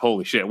you're just like,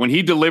 holy shit. When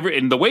he delivered,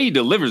 and the way he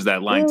delivers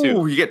that line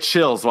too. You get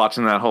chills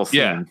watching that whole scene.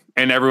 Yeah.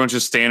 And everyone's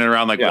just standing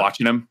around like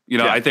watching him.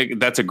 I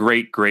think that's a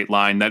great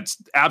line. That's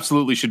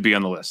absolutely should be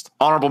on the list.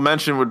 Honorable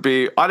mention would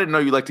be, I didn't know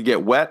you like to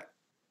get wet.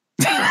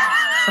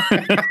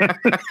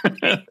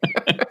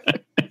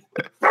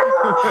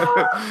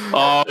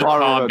 Oh,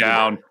 calm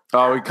down.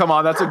 Oh, come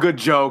on. That's a good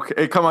joke.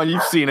 Hey, come on.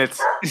 You've seen it.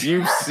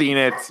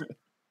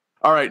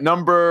 All right.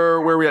 Where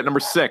are we at? Number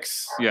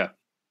 6. Yeah.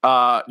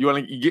 You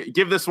want to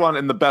give this one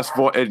in the best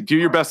voice, do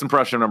your best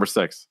impression of number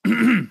 6.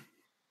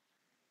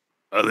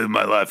 I live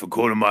my life a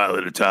quarter mile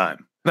at a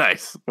time.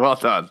 Nice. Well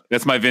done.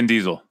 That's my Vin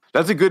Diesel.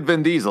 That's a good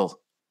Vin Diesel.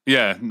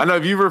 Yeah. I know.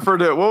 Have you referred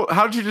to it? Well,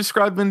 how did you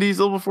describe Vin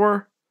Diesel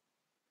before?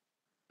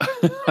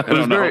 I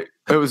don't know.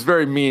 It was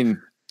very mean.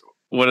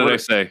 What did I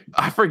say?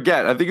 I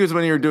forget. I think it was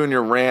when you were doing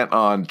your rant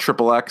on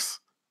Triple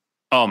X.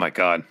 Oh my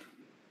God.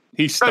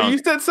 He stunk. No, you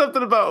said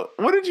something about,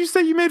 what did you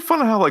say? You made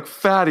fun of how like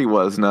fat he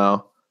was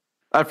now.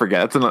 I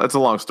forget. It's a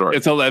long story.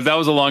 That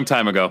was a long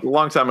time ago. A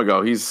long time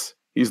ago. He's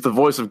the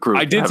voice of Groot.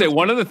 I did say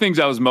one of the things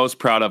I was most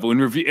proud of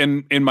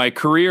in my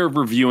career of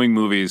reviewing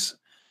movies,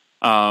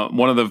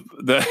 one of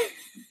the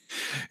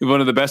one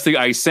of the best things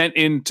I sent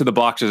into the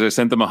boxes, I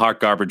sent them a hot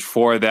garbage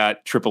for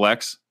that Triple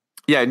X.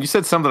 Yeah, and you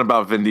said something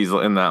about Vin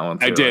Diesel in that one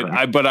too. I did.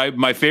 But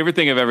my favorite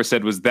thing I've ever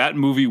said was that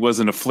movie was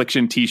an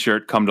Affliction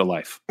t-shirt come to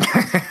life.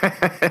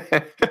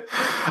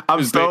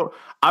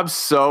 I'm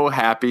so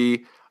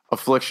happy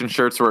Affliction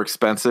shirts were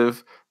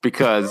expensive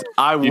because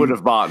I would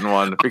have bought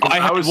one because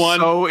I was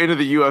so into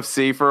the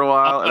UFC for a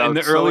while. And in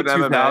the early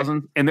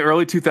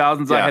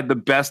 2000s, Yeah. I had the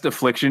best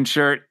Affliction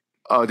shirt.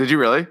 Oh, did you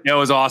really? Yeah, it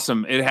was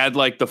awesome. It had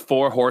like the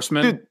 4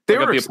 horsemen. Dude, they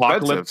were the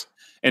expensive. apocalypse.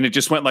 And it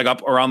just went like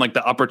up around like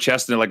the upper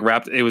chest and like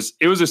wrapped. It was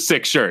a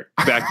sick shirt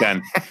back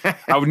then.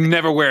 I would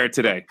never wear it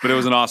today, but it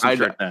was an awesome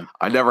shirt then.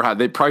 I never had.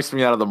 They priced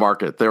me out of the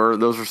market.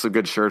 Those were some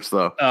good shirts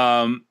though.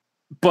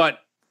 But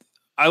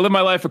I live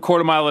my life a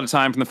quarter mile at a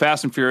time from the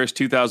Fast and Furious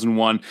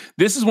 2001.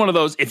 This is one of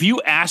those. If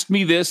you asked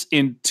me this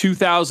in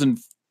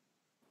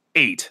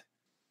 2008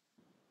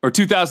 or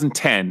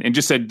 2010 and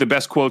just said the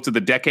best quotes of the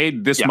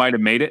decade, this might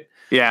have made it.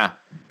 Yeah,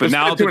 but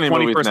now the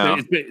 21st,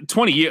 it's been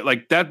 20 years.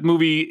 Like that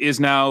movie is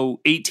now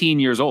 18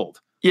 years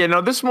old. Yeah,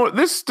 no,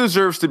 this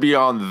deserves to be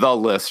on the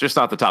list, just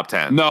not the top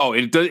 10. No,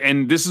 it does,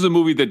 and this is a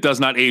movie that does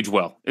not age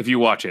well. If you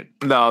watch it,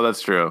 no,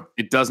 that's true.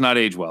 It does not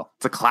age well.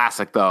 It's a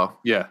classic, though.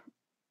 Yeah,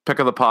 pick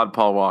of the pod,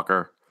 Paul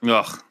Walker.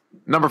 Ugh.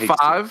 Number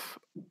 5,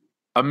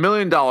 $1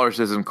 million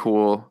isn't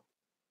cool.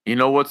 You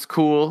know what's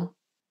cool?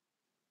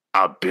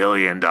 $1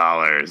 billion.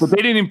 But they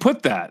didn't even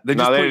put that. They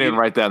didn't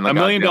write that in the $1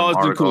 million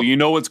article. isn't cool. You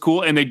know what's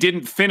cool? And they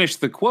didn't finish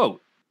the quote.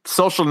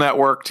 Social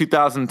Network,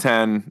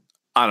 2010.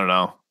 I don't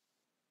know.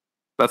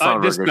 That's not a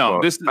very good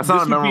quote. This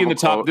would be in the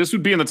top. Quote. This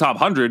would be in the top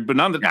 100, but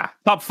not the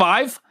top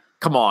 5.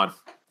 Come on,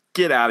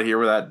 get out of here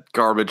with that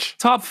garbage.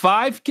 Top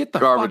 5, get the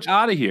fuck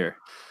out of here.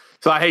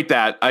 So I hate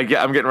that. I'm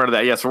getting rid of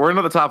that. Yeah, so we're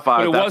into the top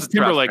 5. But it was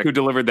Timberlake who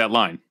delivered that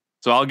line,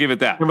 so I'll give it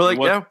that.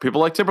 Timberlake,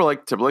 people like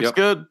Timberlake. Timberlake's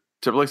good.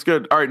 Timberlake's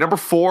good. All right, number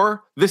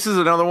 4. This is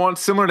another one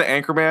similar to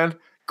Anchorman.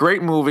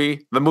 Great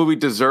movie. The movie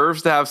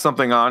deserves to have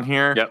something on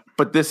here. Yep.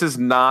 But this is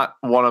not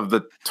one of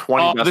the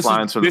 20 best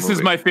lines from the movie. This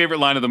is my favorite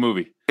line of the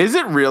movie. Is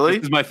it really?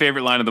 This is my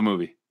favorite line of the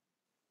movie.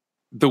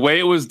 The way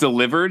it was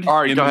delivered.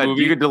 All right, go ahead.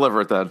 Movie. You can deliver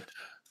it then.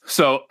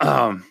 So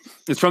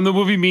it's from the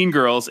movie Mean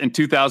Girls in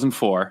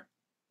 2004.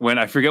 When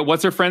I forget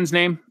what's her friend's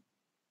name.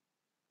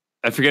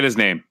 I forget his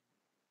name.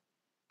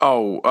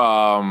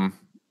 Oh,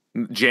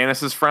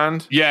 Janice's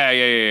friend.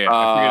 Yeah.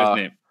 I forget his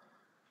name.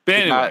 But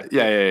anyway,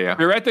 yeah.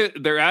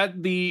 They're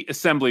at the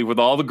assembly with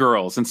all the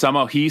girls, and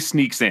somehow he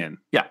sneaks in.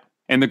 Yeah,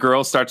 and the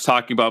girl starts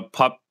talking about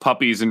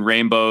puppies and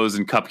rainbows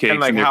and cupcakes and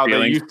like how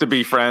they used to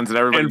be friends, and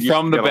everybody. And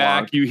from the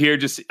back, you hear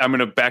I'm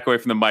gonna back away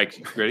from the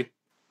mic. Ready?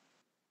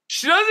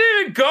 She doesn't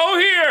even go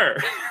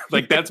here.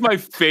 Like that's my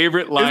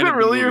favorite line. Is it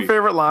really your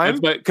favorite line?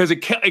 Because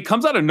it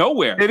comes out of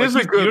nowhere. It is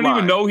a good line. You don't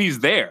even know he's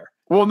there.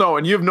 Well, no,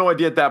 and you have no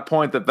idea at that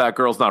point that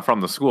girl's not from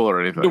the school or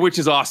anything, which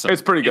is awesome.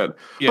 It's pretty good.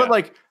 But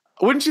like,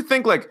 wouldn't you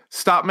think like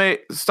stop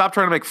trying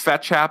to make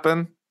fetch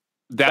happen?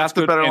 That's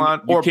the better line.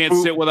 You can't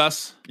sit with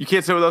us. You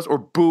can't sit with us. Or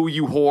boo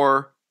you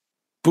whore.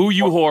 Boo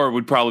you whore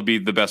would probably be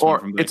the best one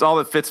from It's all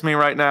that fits me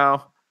right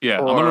now. Yeah,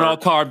 I'm on an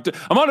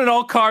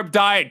all carb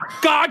diet.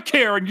 God,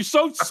 Karen, you're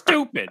so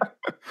stupid.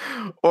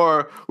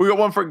 Or we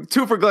got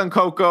 2 for Glen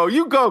Coco.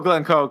 You go,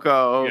 Glen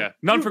Coco. Yeah,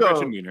 none for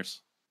Gretchen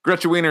Wieners.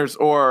 Gretchen Wieners,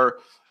 or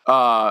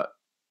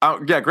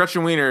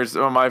Gretchen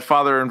Wieners. My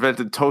father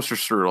invented toaster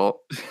strudel.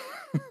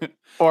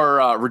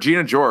 Or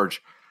Regina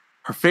George.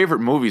 Her favorite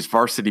movie is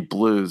Varsity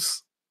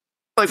Blues.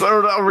 Like I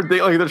don't know,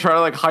 like they're trying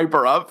to like hype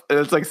her up, and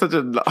it's like such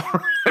a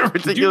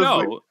ridiculous. Did you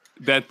know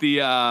that the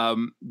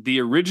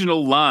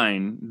original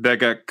line that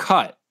got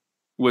cut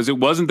it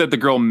wasn't that the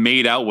girl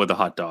made out with a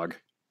hot dog.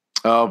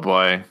 Oh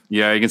boy.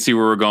 Yeah, you can see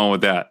where we're going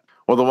with that.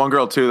 Well, the one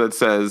girl too that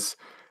says,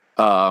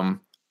 oh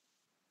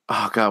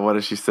God, what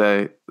does she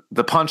say?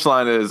 The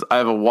punchline is, I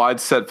have a wide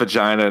set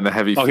vagina and a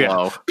heavy flow.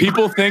 Yeah.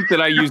 People think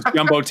that I use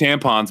jumbo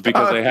tampons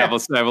because I have a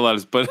lot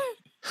of, but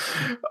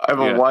I have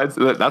a wide,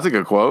 that's a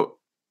good quote.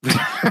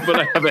 But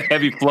I have a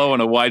heavy flow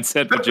and a wide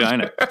set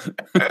vagina.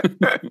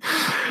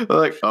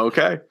 Like,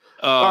 okay.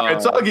 All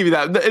right, so I'll give you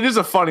that. It is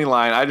a funny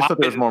line. I just thought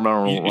there's more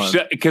memorable one.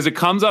 Because it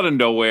comes out of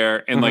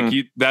nowhere, and like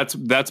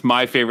that's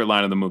my favorite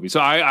line of the movie.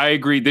 So I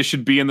agree. This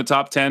should be in the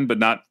top 10, but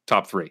not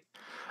top 3.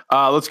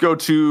 Let's go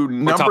to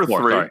number 3.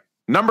 Sorry.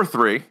 Number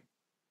 3.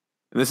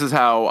 And this is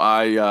how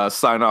I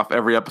sign off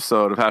every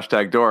episode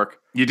of #Dork.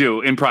 You do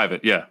in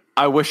private, yeah.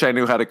 I wish I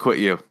knew how to quit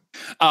you.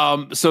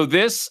 So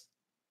this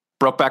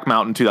Brokeback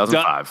Mountain,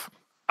 2005.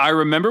 I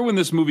remember when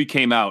this movie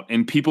came out,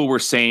 and people were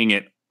saying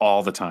it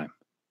all the time.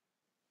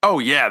 Oh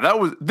yeah,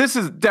 this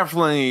is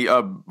definitely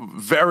a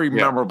very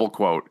memorable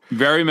quote.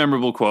 Very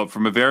memorable quote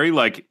from a very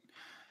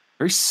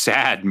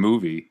sad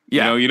movie.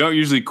 Yeah. You know, you don't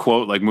usually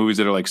quote like movies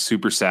that are like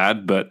super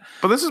sad, but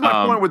this is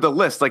my point with the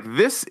list. Like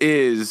this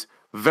is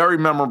very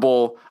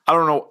memorable. I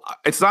don't know.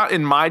 It's not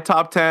in my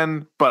top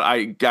 10, but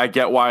I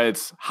get why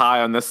it's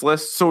high on this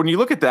list. So when you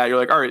look at that, you're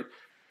like, all right,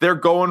 they're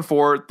going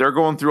for it. They're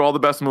going through all the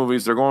best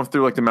movies. They're going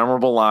through like the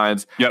memorable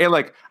lines. Yep. And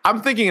like,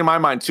 I'm thinking in my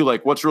mind too,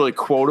 like what's really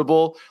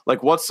quotable,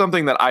 like what's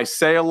something that I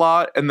say a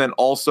lot. And then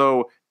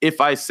also if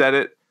I said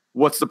it,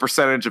 what's the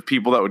percentage of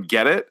people that would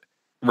get it?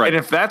 Right. And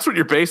if that's what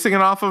you're basing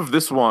it off of,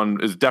 this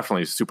one is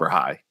definitely super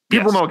high.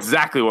 People Yes. know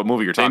exactly what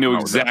movie you're They talking knew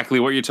about. with that. exactly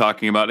what you're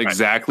talking about,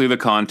 exactly the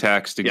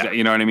context. Yeah.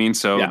 You know what I mean?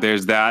 So Yeah.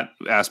 there's that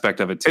aspect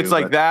of it too. It's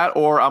like but- that,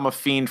 or I'm a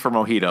fiend for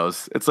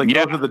mojitos. It's like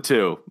Yeah. those are the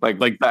two, like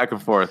back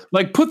and forth.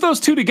 Like put those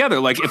two together.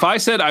 Like if I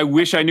said, I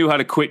wish I knew how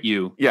to quit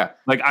you, Yeah.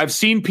 like I've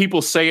seen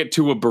people say it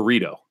to a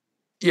burrito.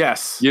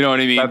 Yes. You know what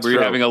I mean? That's Where you're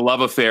true. having a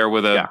love affair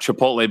with a Yeah.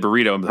 Chipotle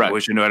burrito. And be like, Right. I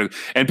wish I knew how to.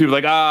 And people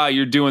are like,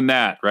 you're doing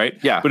that, right?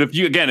 Yeah. But if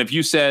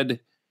you said,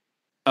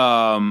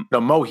 No,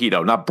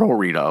 mojito, not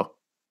burrito.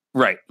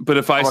 right. But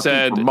if I I'm a fiend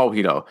said, for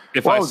mojito.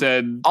 if I Well,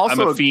 said, also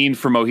I'm a a- fiend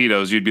for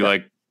mojitos, you'd be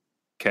like,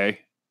 okay.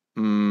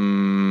 Mm.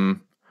 And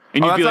Oh,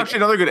 you'd that's be like, actually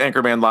another good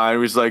Anchorman line.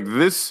 Where he's like,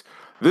 "This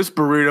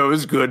burrito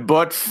is good,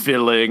 but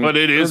filling." but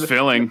it is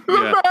filling.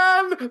 Yeah.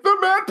 The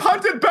man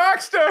punted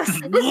Baxter.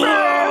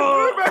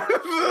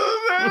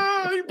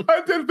 He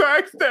punted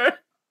Baxter.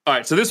 All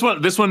right. So this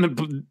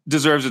one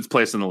deserves its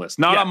place on the list.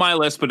 Not Yeah. on my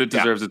list, but it Yeah.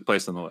 deserves its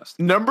place on the list.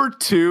 Number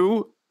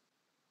 2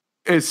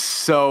 is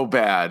so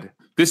bad.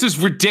 This is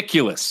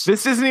ridiculous.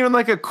 This isn't even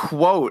like a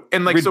quote,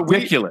 and like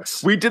Ridiculous.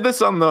 So we did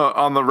this on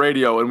the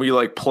radio, and we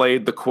like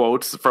played the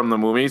quotes from the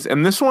movies.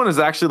 And this one is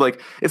actually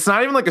like it's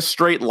not even like a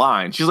straight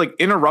line. She's like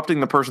interrupting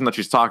the person that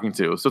she's talking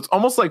to, so it's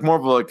almost like more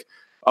of like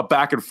a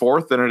back and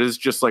forth than it is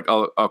just like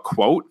a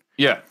quote.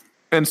 Yeah.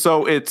 And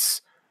so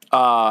it's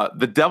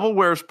The Devil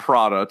Wears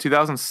Prada,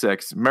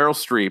 2006, Meryl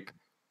Streep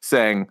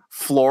saying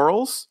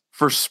florals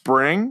for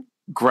spring,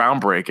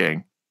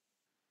 groundbreaking.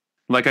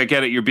 Like, I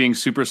get it. You're being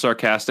super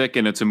sarcastic,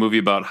 and it's a movie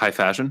about high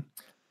fashion.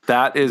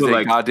 That is But, a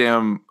like-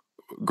 goddamn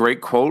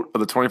great quote of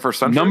the 21st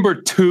century. Number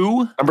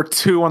two. Number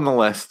 2 on the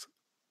list.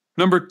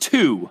 Number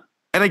two.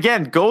 And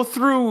again, go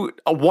through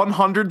a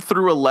 100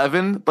 through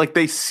 11. Like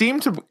they seem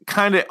to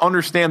kind of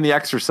understand the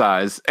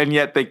exercise, and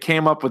yet they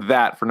came up with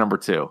that for number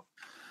 2.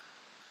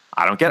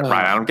 I don't get it,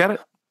 Ryan. I don't get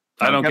it.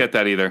 I don't get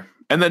that either.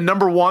 And then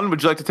number 1,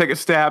 would you like to take a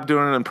stab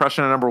doing an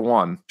impression of number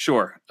 1?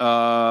 Sure.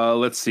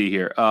 Let's see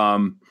here.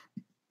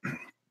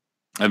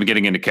 I'm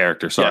getting into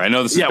character. Sorry, Yeah. I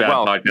know this is bad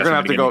well, podcast. you're gonna I'm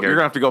have to getting go. into You're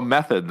gonna have to go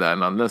method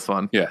then on this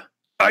one. Yeah.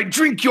 I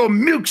drink your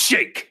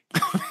milkshake.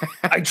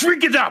 I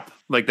drink it up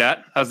like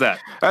that. How's that?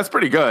 That's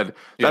pretty good.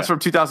 That's Yeah. from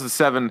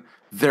 2007.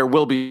 There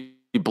Will Be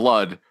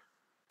Blood,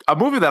 a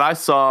movie that I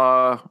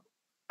saw,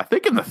 I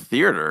think in the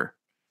theater.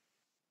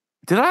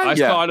 Did I? I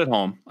Yeah. saw it at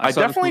home. I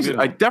saw this movie at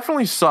home.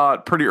 definitely saw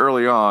it pretty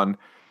early on.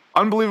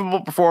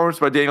 Unbelievable performance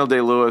by Daniel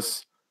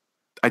Day-Lewis.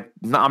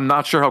 I'm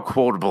not sure how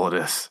quotable it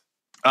is.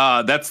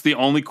 That's the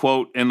only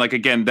quote. And like,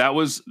 again, that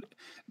was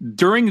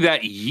during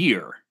that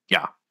year.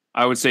 Yeah.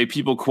 I would say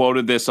people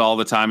quoted this all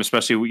the time,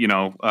 especially,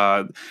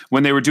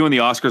 when they were doing the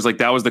Oscars, like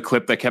that was the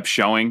clip that kept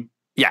showing.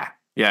 Yeah.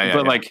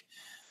 But like,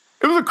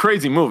 it was a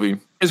crazy movie.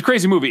 it's a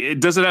crazy movie.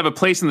 Does it have a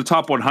place in the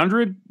top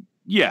 100?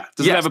 Yeah.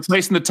 Does it Yes. have a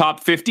place in the top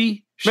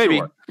 50?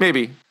 Sure.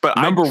 Maybe. But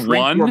Number I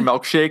drink one? your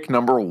milkshake,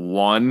 number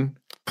 1.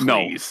 No.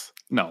 Please.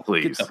 No,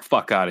 Please. Get the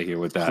fuck out of here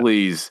with that.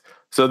 Please.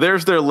 So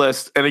there's their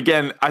list. And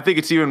again, I think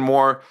it's even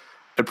more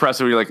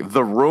impressive when you're like,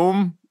 The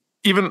Room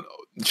even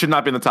should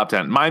not be in the top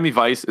 10. Miami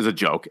Vice is a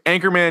joke.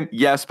 Anchorman,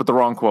 yes, but the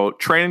wrong quote.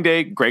 Training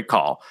Day, great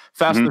call.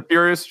 Fast and the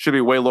Furious should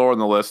be way lower on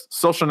the list.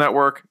 Social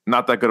Network,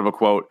 not that good of a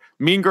quote.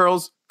 Mean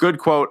Girls, good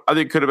quote. I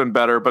think it could have been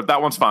better, but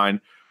that one's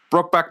fine.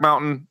 Brokeback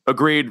Mountain,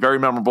 agreed, very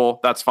memorable.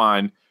 That's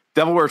fine.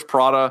 Devil Wears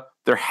Prada,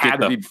 there had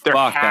to be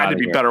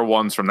better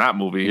ones from that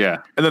movie. Yeah.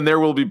 And then There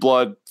Will Be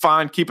Blood,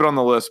 fine, keep it on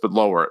the list, but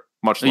lower it,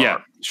 much lower.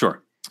 Yeah,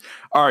 sure.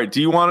 All right.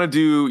 Do you want to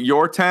do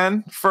your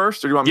 10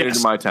 first, or do you want me to Yes.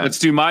 do my 10? Let's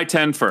do my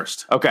 10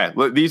 first. Okay.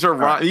 These are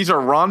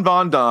Ron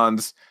Von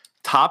Don's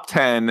top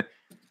 10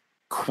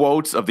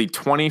 quotes of the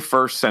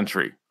 21st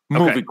century.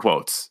 Movie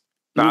quotes,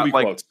 not Movie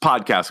like quotes.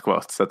 podcast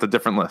quotes. That's a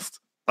different list.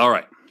 All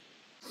right.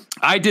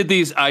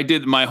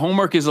 My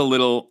homework is a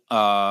little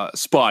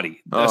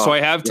spotty. So I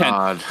have 10,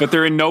 God. but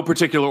they're in no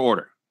particular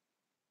order.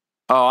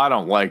 Oh, I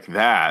don't like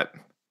that.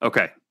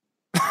 Okay.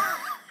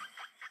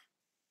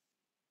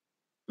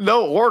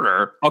 No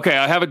order. Okay,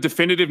 I have a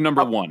definitive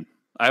number 1.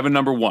 I have a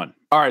number 1.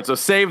 All right. So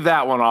save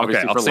that one, obviously.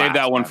 Okay, I'll for save last,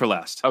 that one then. for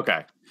last.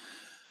 Okay.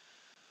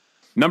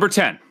 Number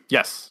 10,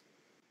 Yes.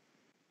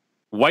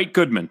 White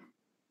Goodman.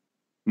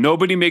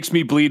 Nobody makes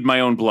me bleed my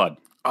own blood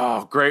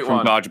Oh, great from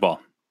one. Dodgeball.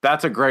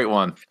 That's a great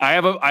one. I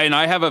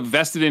have a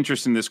vested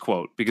interest in this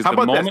quote because How the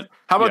about moment. this?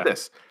 How about Yeah.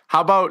 this?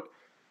 How about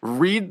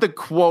read the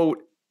quote,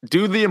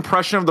 do the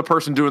impression of the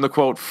person doing the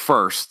quote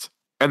first,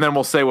 and then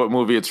we'll say what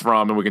movie it's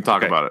from, and we can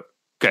talk Okay. about it.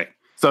 Okay.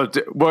 So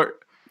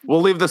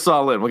we'll leave this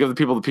all in. We'll give the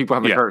people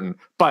behind the Yeah. curtain,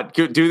 but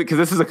do because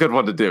this is a good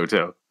one to do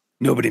too.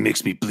 Nobody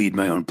makes me bleed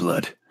my own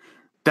blood.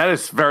 That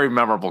is a very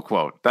memorable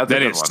quote. That's a That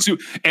good is, one.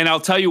 and I'll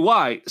tell you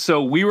why.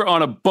 So we were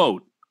on a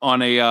boat on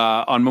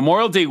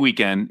Memorial Day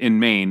weekend in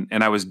Maine,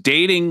 and I was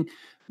dating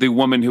the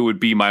woman who would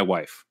be my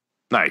wife.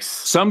 Nice.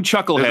 Some There's a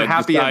chucklehead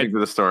happy ending to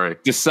the story.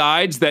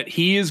 decides that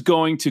he is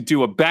going to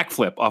do a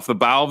backflip off the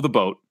bow of the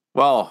boat,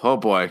 Well, oh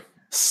boy,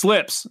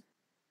 slips,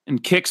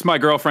 and kicks my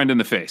girlfriend in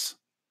the face.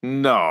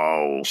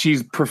 no.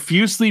 She's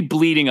profusely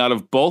bleeding out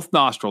of both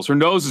nostrils. Her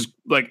nose is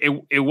like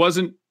it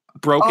wasn't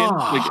broken,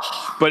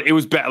 but it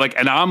was bad. Like,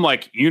 and I'm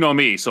like, you know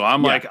me, so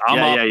I'm like,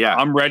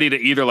 I'm ready to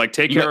either like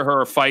take care of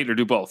her or fight or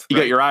do both. You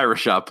got your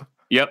Irish up.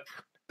 Yep,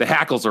 the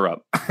hackles are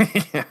up.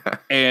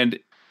 And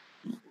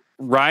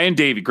Ryan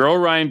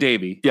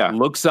Davey,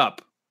 looks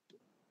up,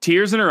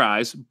 tears in her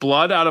eyes,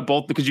 blood out of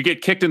both because you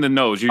get kicked in the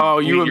nose. You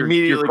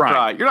immediately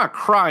cry. You're not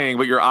crying,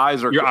 but your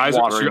eyes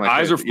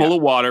are full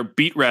of water,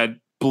 beet red,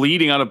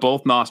 bleeding out of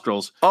both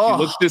nostrils. He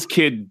looks this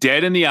kid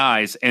dead in the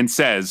eyes and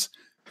says,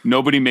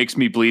 "Nobody makes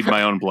me bleed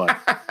my own blood."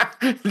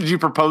 Did you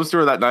propose to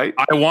her that night?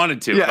 I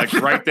wanted to, like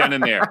right then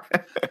and there.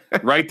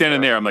 Right then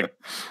and there, I'm like,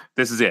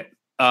 "This is it."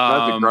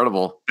 That's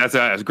incredible.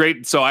 That's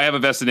great. So I have a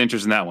vested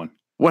interest in that one.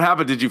 What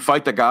happened? Did you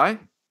fight the guy?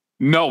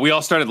 No, we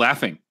all started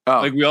laughing.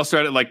 Like we all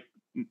started like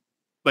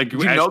Did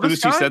you know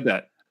this guy? She said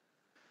that.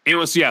 It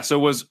was So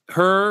it was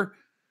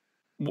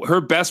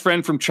her best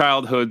friend from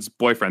childhood's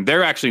boyfriend.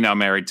 They're actually now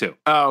married too.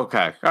 Oh,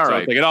 okay. All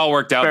right. Like it all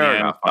worked out. Fair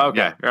enough.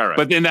 Okay. Yeah. All right.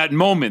 But in that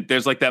moment,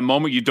 there's like that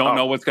moment you don't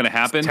know what's going to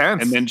happen.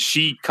 Tense. And then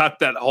she cut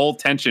that whole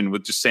tension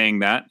with just saying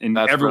that. And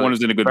everyone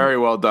was in a good mood. Very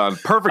well done.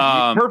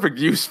 Perfect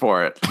use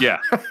for it. Yeah.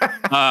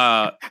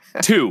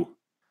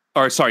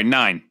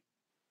 9.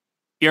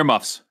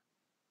 Earmuffs.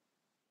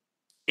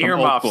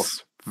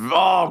 Earmuffs.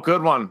 Oh,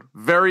 good one.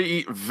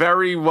 Very,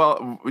 very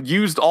well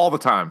used all the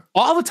time.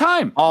 All the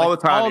time. All the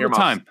time. All the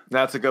time.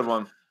 That's a good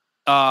one.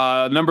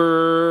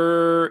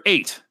 Number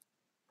 8.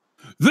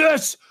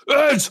 This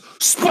is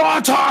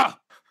Sparta.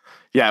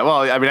 Yeah,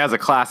 well, I mean, as a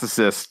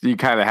classicist, you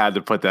kind of had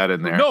to put that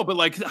in there. No, but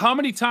like, how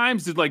many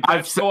times did like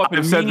I've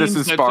said this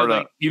is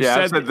Sparta?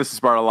 I've said this is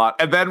Sparta a lot.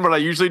 And then what I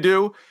usually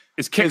do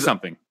is kick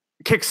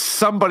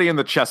somebody in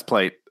the chest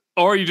plate.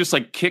 Or you just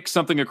like kick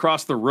something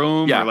across the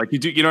room. Yeah. Or like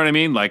you know what I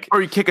mean? Like,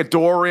 or you kick a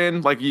door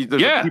in. Like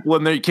there's people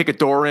in there. You kick a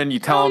door in. You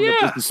tell them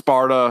that this is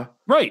Sparta.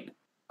 Right.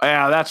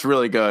 Yeah, that's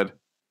really good.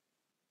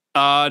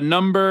 I do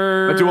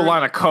a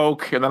line of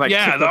coke and then I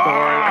kick the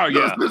door.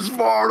 This is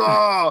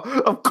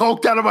Sparta. I'm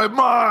coked out of my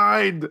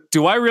mind.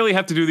 Do I really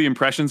have to do the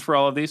impressions for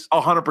all of these?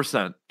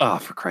 100%. Oh,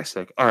 for Christ's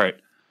sake! All right.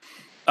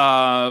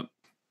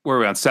 Where are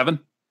we on 7?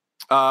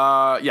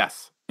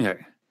 Yes. Yeah.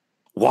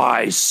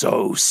 Why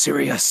so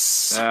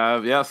serious?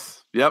 Yes.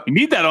 Yep. You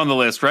need that on the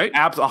list, right?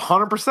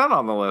 100%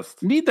 on the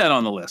list. Need that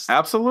on the list.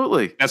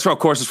 Absolutely. That's, of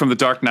course, is from The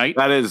Dark Knight.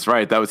 That is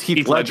right. That was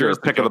Heath Ledger's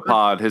pick of the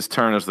pod. His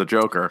turn as the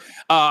Joker.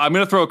 I'm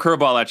going to throw a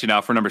curveball at you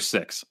now for number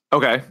 6.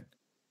 Okay.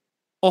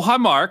 Oh, hi,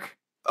 Mark.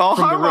 Oh,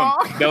 hi,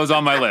 Mark. That was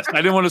on my list. I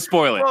didn't want to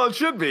spoil it. Well, it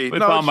should be.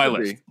 It's on my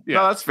list. Yeah.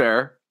 No, that's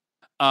fair.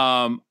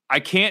 I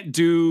can't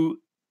do...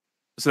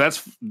 So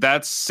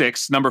that's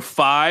 6. Number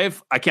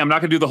 5, I'm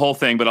not going to do the whole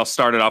thing, but I'll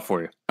start it off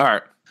for you. All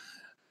right.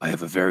 I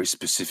have a very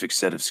specific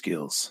set of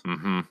skills.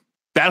 Mm-hmm.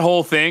 That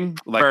whole thing,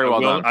 like, very well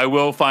done. I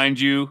will find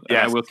you.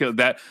 Yes. And I will kill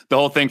that. The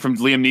whole thing from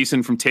Liam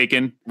Neeson from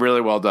Taken.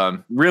 Really well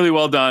done. Really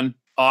well done.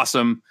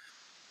 Awesome.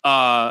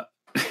 Oh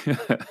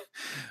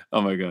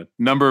my God.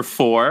 Number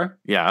 4.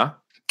 Yeah.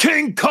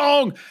 King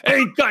Kong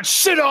ain't got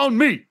shit on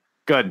me.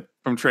 Good.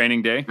 From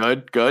Training Day.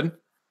 Good.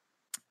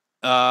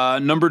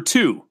 Number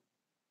 2.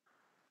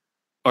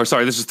 Or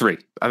sorry, this is 3.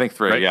 I think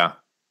 3. Right? Yeah.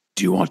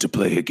 Do you want to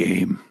play a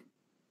game?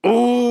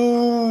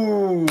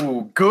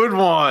 Ooh, good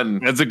one.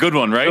 That's a good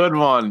one, right? Good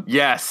one.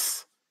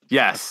 Yes.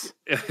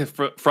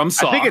 From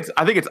Saw. I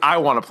think it's I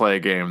want to play a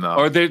game though.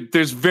 Or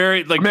there's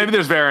very like maybe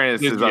there's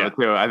variances of it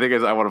too. I think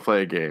it's I want to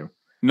play a game.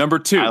 Number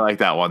 2. I like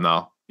that one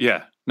though.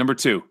 Yeah. Number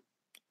 2.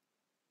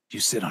 You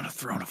sit on a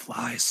throne of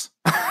flies.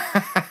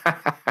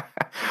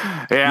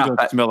 Yeah. You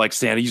don't smell like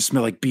Santa. You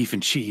smell like beef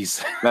and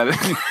cheese.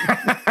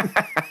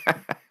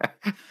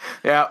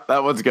 Yeah,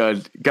 that one's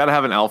good. Got to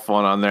have an elf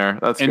one on there.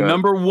 That's and good.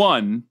 Number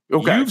 1,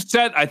 okay. You've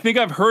said, I think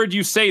I've heard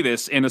you say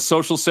this in a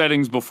social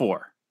settings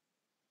before.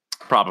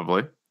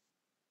 Probably.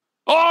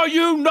 Are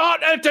you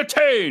not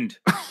entertained?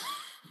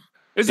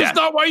 Is this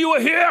not why you were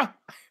here?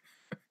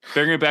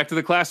 Bringing it back to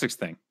the classics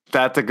thing.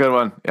 That's a good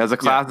one. As a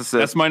classicist.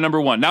 That's my number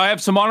 1. Now I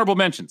have some honorable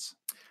mentions.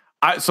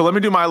 So let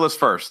me do my list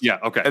first. Yeah,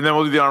 okay. And then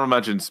we'll do the honorable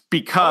mentions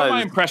because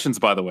my impressions,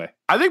 by the way.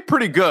 I think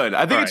pretty good.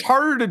 I think it's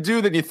harder to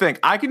do than you think.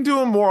 I can do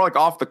them more like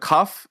off the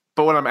cuff,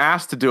 but when I'm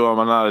asked to do them,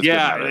 I'm not as good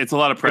at it. It's a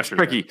lot of pressure. It's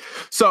tricky.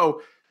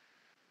 So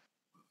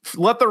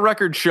let the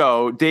record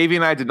show, Davey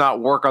and I did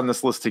not work on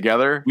this list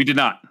together. We did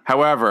not.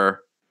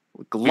 However,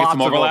 lots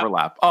of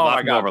overlap. Oh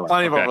my God,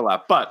 plenty of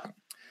overlap. But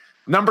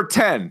number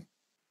 10,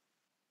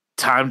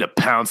 time to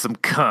pound some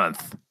cunt.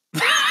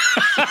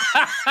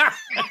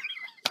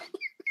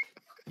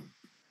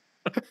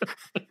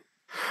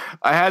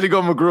 I had to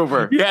go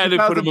MacGruber. You had to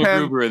put a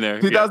MacGruber in there.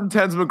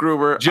 2010's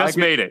MacGruber. Just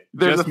made it.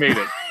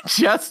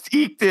 Just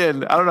eked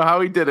in. I don't know how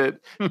he did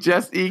it.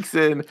 Just ekes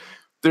in.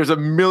 There's a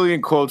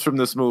million quotes from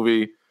this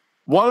movie.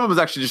 One of them is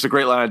actually just a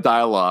great line of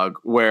dialogue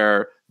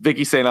where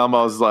Vicky St.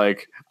 Elmo's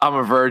like, I'm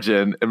a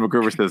virgin, and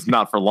MacGruber says,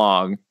 not for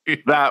long.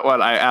 That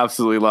one I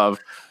absolutely love.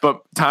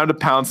 But time to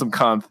pound some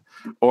cunt,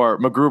 or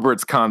MacGruber,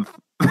 it's cunt.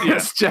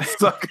 It's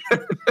just like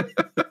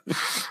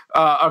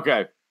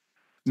okay.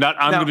 Not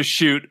I'm going to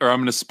shoot or I'm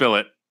going to spill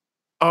it.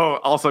 Oh,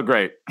 also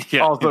great.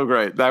 Yeah. Also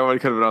great. That one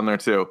could have been on there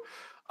too.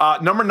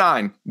 Number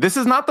 9. This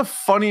is not the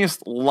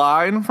funniest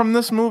line from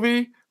this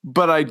movie,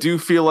 but I do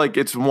feel like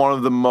it's one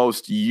of the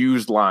most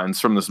used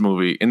lines from this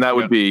movie, and that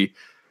would be,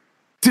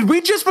 "Did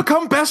we just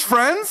become best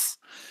friends?"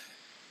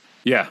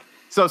 Yeah.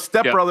 So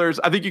Step Brothers,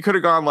 I think you could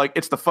have gone like,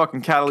 "It's the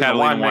fucking Catalina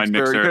wine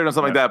mixer." You could have done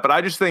something like that. But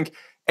I just think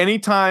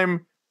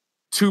anytime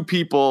two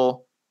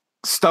people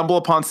stumble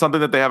upon something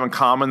that they have in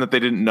common that they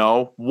didn't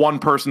know, one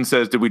person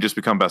says, "Did we just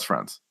become best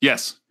friends?"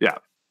 Yes. Yeah.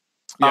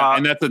 Yeah,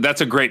 and that's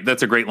a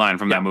great line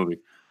from that movie.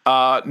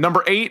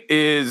 Number 8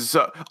 is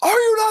 "Are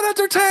you not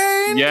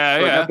entertained?" Yeah,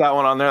 so I got that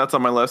one on there. That's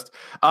on my list.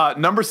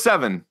 Number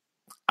 7,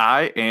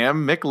 "I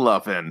am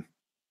McLovin."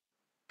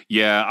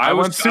 Yeah, I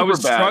was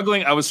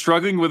struggling. I was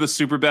struggling with a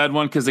super bad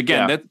one because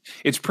again,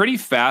 it's pretty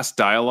fast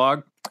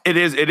dialogue. It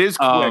is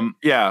quick.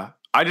 Yeah,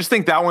 I just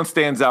think that one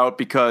stands out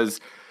because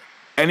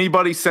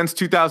anybody since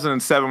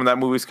 2007 when that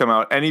movie's come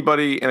out,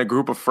 anybody in a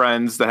group of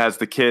friends that has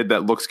the kid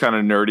that looks kind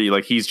of nerdy,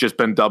 like he's just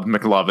been dubbed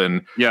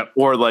McLovin. Yep.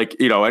 Or like,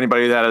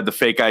 anybody that had the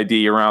fake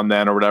ID around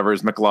then or whatever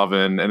is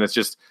McLovin. And it's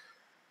just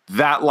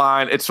that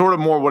line. It's sort of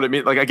more what it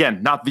means. Like,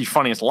 again, not the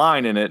funniest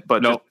line in it,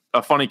 but just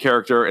a funny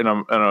character in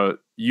a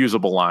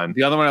usable line.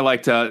 The other one I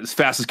liked is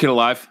Fastest Kid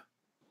Alive.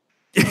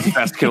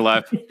 Fastest Kid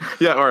Alive.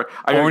 Yeah, or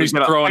I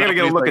gotta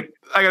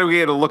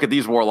get a look at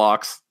these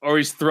warlocks. Or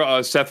he's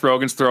Seth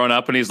Rogen's throwing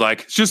up and he's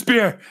like, "It's just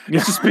beer.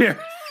 It's just beer."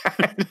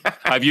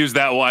 I've used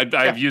that one.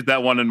 I've used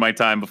that one in my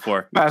time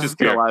before. Fastest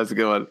Kid Alive is a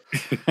good one.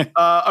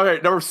 Okay,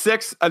 number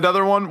 6,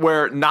 another one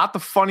where not the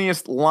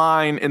funniest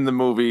line in the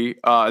movie.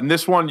 And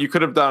this one we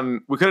could have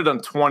done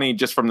 20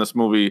 just from this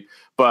movie,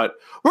 but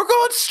 "We're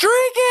going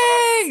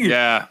streaking!"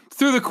 Yeah.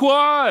 Through the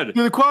quad,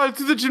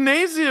 to the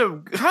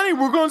gymnasium. Honey,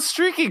 we're going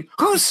streaking.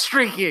 Who's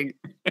streaking?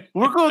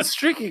 We're going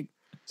streaking.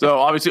 So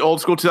obviously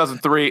old school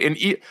 2003. And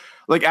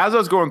like as I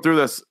was going through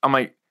this, I'm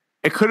like,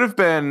 it could have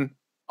been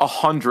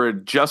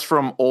 100 just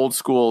from old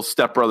school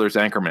Step Brothers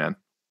Anchorman.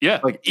 Yeah.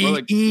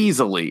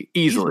 Easily.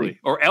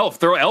 Or Elf.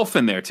 Throw Elf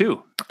in there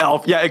too.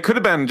 Elf. Yeah, it could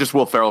have been just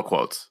Will Ferrell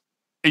quotes.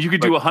 And you could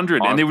do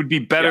 100 and they would be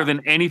better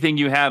than anything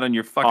you had on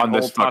your fucking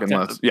list.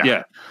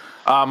 Yeah.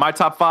 My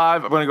top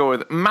 5, I'm going to go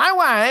with my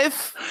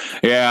wife.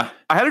 Yeah.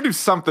 I had to do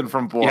something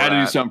from Borat. You had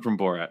to do something from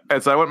Borat.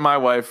 And so I went my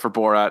wife for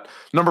Borat.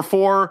 Number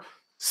 4,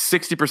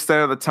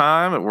 60% of the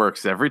time, it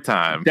works every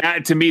time.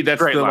 That, to me,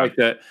 that's like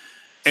that.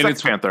 And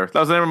Sex Panther. That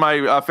was the name of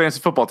my fantasy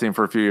football team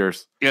for a few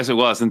years. Yes, it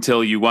was,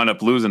 until you wound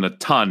up losing a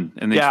ton.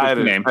 And then I had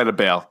to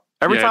bail.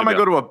 Every time I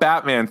go to a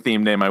Batman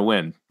theme name, I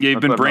win. Yeah, you've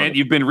been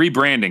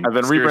rebranding. I've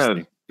been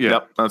rebranding. Yeah.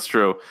 Yep, that's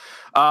true.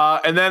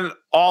 And then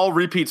all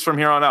repeats from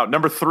here on out.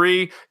 Number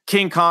 3,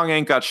 King Kong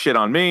ain't got shit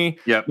on me.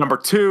 Yep. Number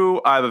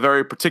 2, I have a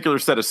very particular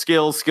set of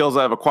skills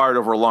I've acquired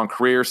over a long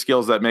career,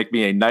 skills that make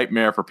me a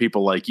nightmare for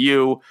people like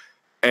you.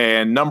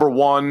 And number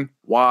 1,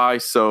 why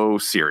so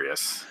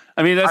serious?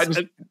 I mean,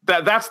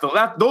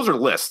 those are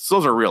lists.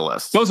 Those are real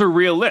lists. Those are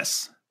real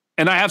lists.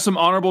 And I have some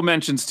honorable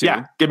mentions too.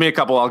 Yeah, give me a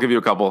couple. I'll give you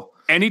a couple.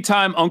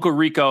 Anytime Uncle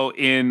Rico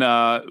in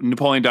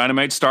Napoleon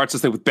Dynamite starts,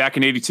 let's say with back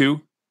in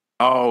 '82.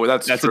 Oh,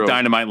 that's true. A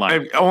dynamite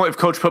line. If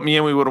Coach put me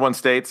in, we would have won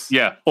states.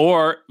 Yeah.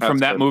 Or from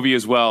that movie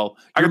as well.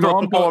 I can throw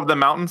football over the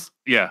mountains.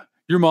 Yeah.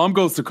 Your mom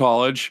goes to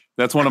college.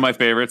 That's one of my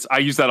favorites. I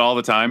use that all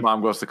the time.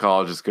 Mom goes to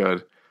college is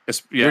good.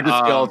 You're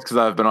just jealous because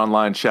I've been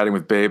online chatting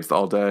with babes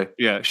all day.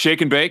 Yeah.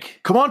 Shake and bake.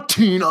 Come on,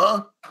 Tina.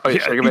 Oh, yeah,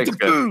 shake and bake is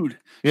good. Food.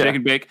 Yeah. Shake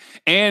and bake.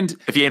 And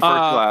if you ain't first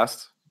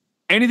class.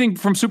 Anything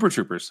from Super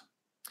Troopers.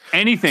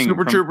 Anything.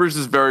 Super Troopers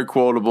is very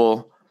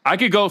quotable. I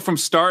could go from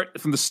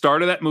the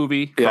start of that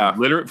movie,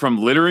 from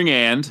Littering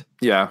and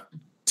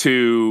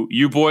to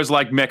You Boys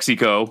Like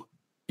Mexico,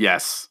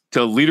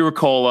 to Lita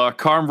Ricola,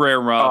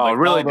 Carmbrera. Oh,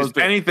 really? Just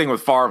anything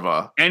with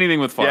Farva. Anything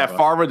with Farva. Yeah,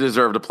 Farva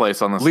deserved a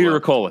place on this Lita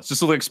list. Ricola.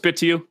 Just look like spit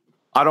to you.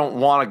 I don't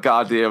want a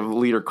goddamn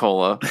Lita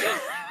Cola.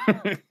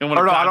 I don't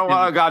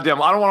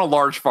want a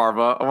large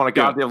Farva. I want a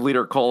goddamn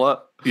Lita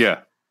Cola. Yeah,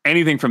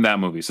 anything from that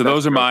movie. So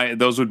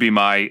those would be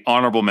my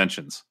honorable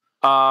mentions.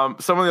 Some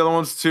of the other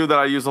ones too that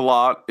I use a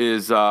lot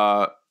is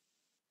Mugatu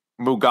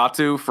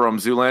from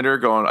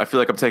Zoolander going, I feel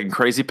like I'm taking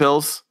crazy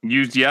pills.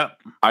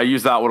 I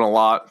use that one a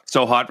lot.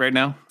 So hot right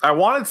now. I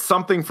wanted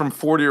something from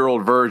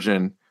 40-Year-Old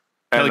Virgin.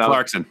 Kelly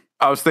Clarkson.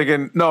 I was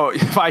thinking, no,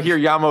 if I hear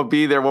Yamo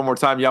be there one more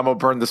time, Yamo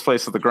burn this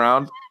place to the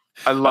ground.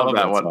 I love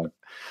that one.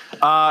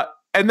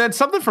 And then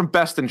something from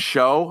Best in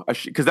Show,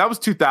 because that was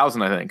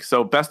 2000, I think.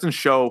 So Best in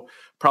Show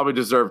probably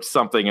deserved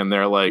something in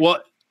there. Like, well,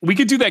 we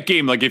could do that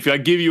game. Like, if I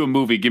give you a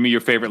movie, give me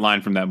your favorite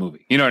line from that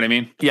movie. You know what I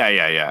mean?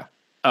 Yeah.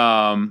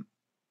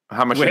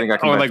 How much do you think I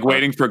can? Or like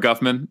Waiting for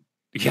Guffman.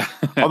 Yeah.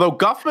 Although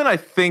Guffman, I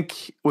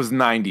think, was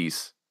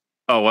 90s.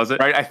 Oh, was it?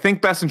 Right. I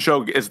think Best in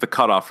Show is the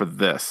cutoff for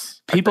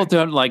this. People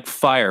don't like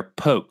fire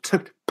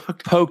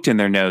poked in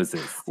their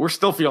noses. We're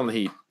still feeling the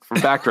heat from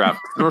Backdraft.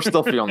 We're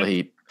still feeling the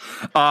heat.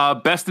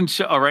 Best in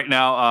Show right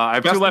now. I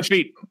have 2 left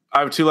feet.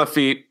 I have 2 left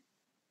feet.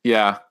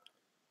 Yeah.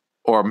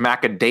 Or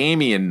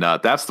Macadamian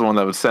Nut. That's the one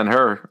that would send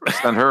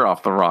her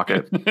off the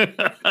rocket.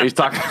 He's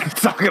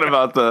talking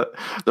about the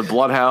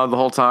Bloodhound the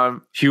whole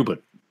time. Cuban.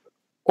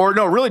 Or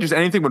no, really just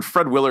anything when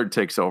Fred Willard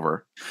takes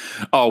over.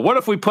 Oh, what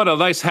if we put a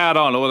nice hat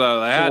on with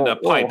a hat and a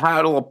pipe?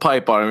 Had a little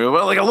pipe on him,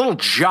 like a little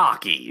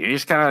jockey. You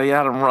just kind of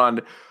had him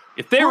run.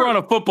 If they were on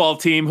a football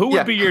team, who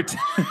would be your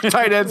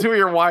tight ends? Who are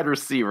your wide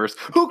receivers?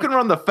 Who can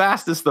run the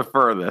fastest, the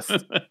furthest?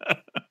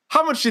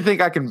 How much do you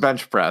think I can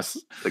bench press?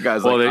 The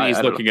guy's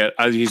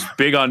he's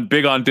big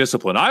on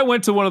discipline. I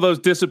went to one of those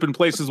discipline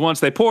places once.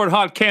 They poured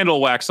hot candle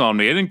wax on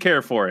me. I didn't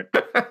care for it.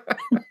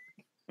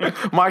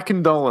 My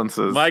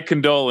condolences. My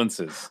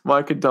condolences.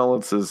 All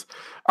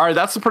right,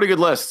 that's a pretty good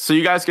list. So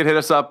you guys can hit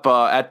us up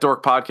at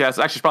Dork Podcast.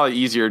 Actually, it's probably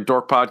easier.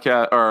 Dork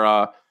Podcast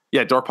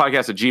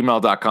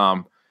dorkpodcast@gmail.com.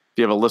 If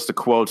you have a list of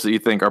quotes that you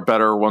think are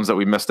better, ones that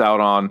we missed out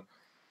on.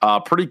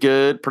 Pretty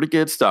good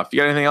stuff. You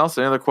got anything else?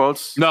 Any other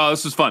quotes? No,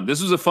 this was fun.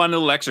 This was a fun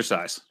little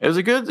exercise. It was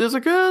a good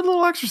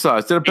little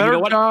exercise. Did a better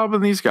job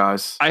than these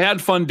guys. I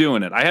had fun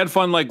doing it. I had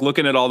fun like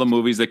looking at all the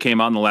movies that came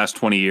out in the last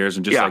 20 years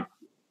and just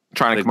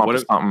trying to come up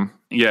with something.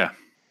 Yeah.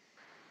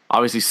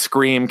 Obviously,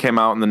 Scream came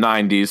out in the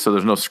 90s, so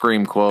there's no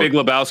Scream quote. Big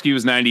Lebowski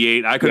was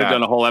 98. I could have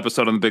done a whole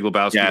episode on the Big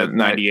Lebowski. Yeah,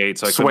 98.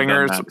 So I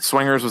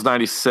Swingers was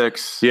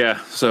 96.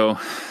 Yeah, so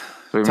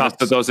tough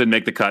that those didn't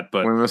make the cut,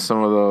 but we missed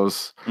some of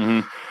those.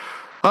 Mm-hmm.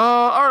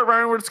 All right,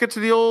 Ryan, let's get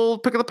to the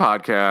old pick of the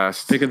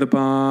podcast. Pick of the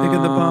pod.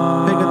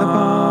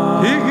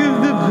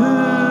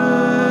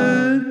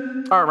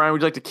 All right, Ryan,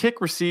 would you like to kick,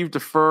 receive,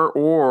 defer,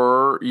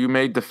 or you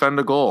may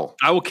defend a goal?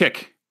 I will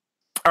kick.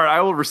 All right,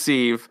 I will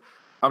receive.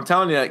 I'm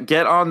telling you,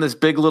 get on this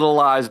Big Little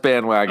Lies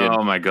bandwagon.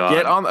 Oh, my God.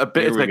 Get on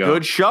it's a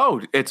good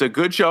show. It's a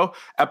good show.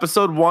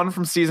 Episode 1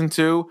 from season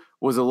 2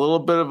 was a little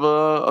bit of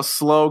a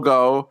slow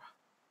go.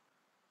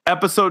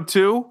 Episode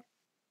 2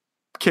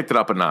 kicked it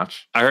up a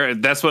notch. I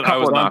heard that's what I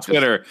was on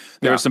Twitter.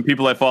 There were some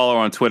people I follow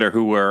on Twitter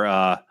who were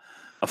a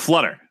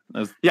flutter.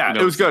 It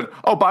was good.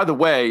 Oh, by the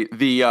way,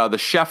 the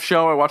chef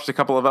show I watched a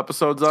couple of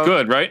episodes of. It's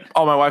good, right?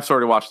 Oh, my wife's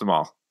already watched them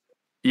all.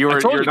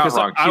 You're not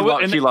wrong.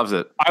 She loves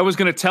it. I was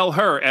going to tell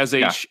her as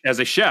a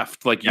chef,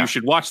 you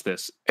should watch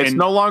this. It's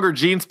no longer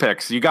Gene's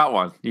picks. You got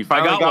one. You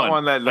finally got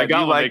one that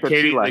you like.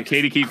 That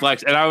Katie Keith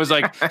likes. And I was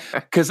like,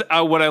 because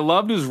what I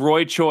loved is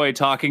Roy Choi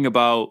talking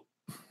about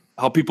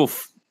how people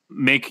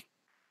make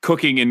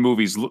cooking in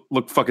movies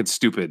look fucking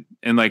stupid,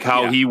 and like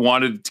how he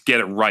wanted to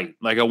get it right.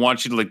 Like, I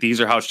want you to these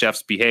are how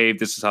chefs behave.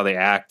 This is how they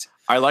act.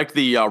 I like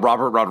the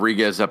Robert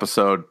Rodriguez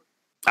episode.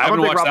 I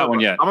haven't watched that one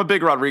yet. I'm a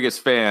big Rodriguez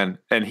fan,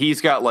 and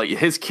he's got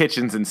his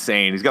kitchen's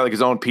insane. He's got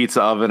his own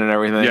pizza oven and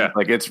everything. Yeah.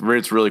 It's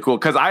really cool.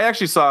 Because I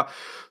actually saw,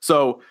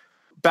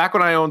 back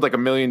when I owned a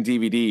million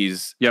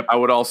DVDs, I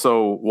would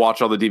also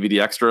watch all the DVD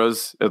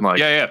extras and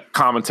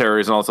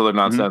commentaries and all this other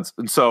nonsense.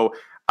 Mm-hmm. And so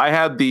I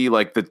had the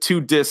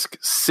 2-disc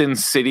Sin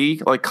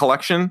City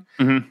collection,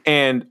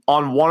 and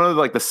on one of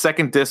the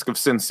second disc of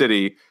Sin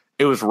City,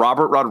 it was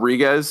Robert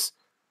Rodriguez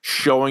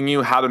showing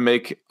you how to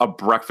make a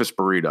breakfast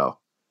burrito.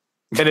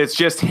 And it's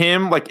just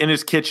him in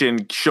his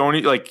kitchen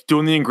showing you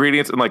doing the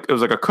ingredients, and it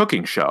was a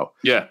cooking show.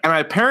 Yeah. And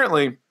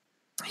apparently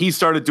he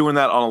started doing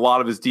that on a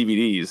lot of his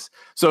DVDs.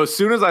 So as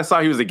soon as I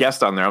saw he was a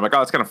guest on there, I'm like,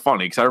 oh, it's kind of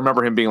funny, because I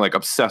remember him being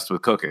obsessed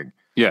with cooking.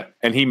 Yeah.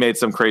 And he made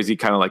some crazy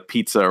kind of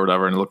pizza or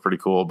whatever, and it looked pretty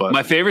cool. But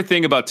my favorite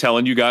thing about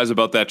telling you guys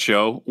about that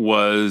show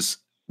was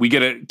we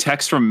get a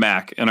text from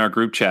Mac in our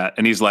group chat,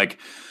 and he's like,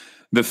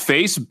 the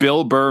face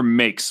Bill Burr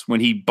makes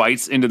when he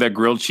bites into that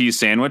grilled cheese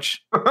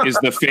sandwich is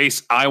the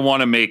face I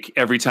want to make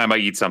every time I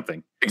eat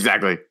something.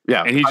 Exactly.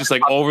 Yeah. And he's just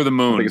over the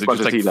moon. As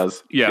much as he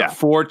does. Yeah.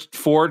 Four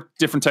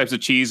different types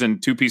of cheese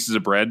and 2 pieces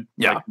of bread.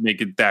 Yeah.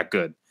 Make it that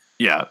good.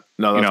 Yeah.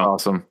 No, that's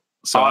awesome.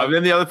 So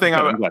then the other thing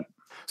that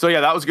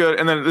was good.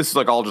 And then this is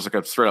all just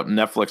a straight up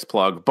Netflix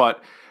plug,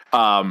 but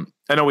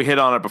I know we hit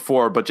on it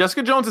before, but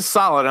Jessica Jones is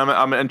solid.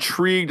 I'm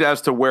intrigued as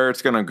to where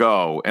it's going to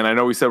go. And I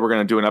know we said we're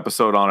going to do an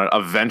episode on it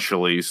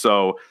eventually.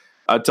 So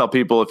I'd tell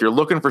people, if you're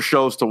looking for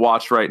shows to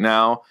watch right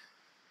now,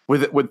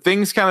 with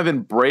things kind of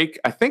in break,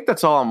 I think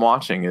that's all I'm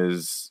watching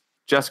is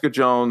Jessica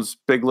Jones,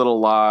 Big Little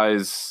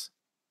Lies.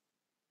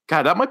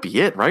 God, that might be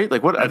it, right?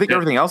 I think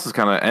everything else is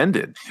kind of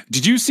ended.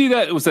 Did you see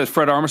that? It was that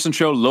Fred Armisen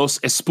show, Los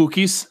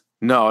Espookies?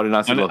 No, I did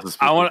not see Los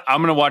Espookies.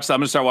 I'm going to watch that. I'm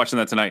going to start watching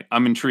that tonight.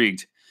 I'm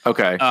intrigued.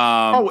 Okay.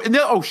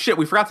 Shit!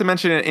 We forgot to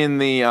mention it in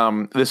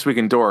the This Week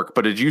in Dork.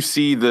 But did you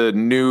see the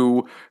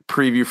new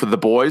preview for The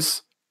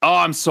Boys? Oh,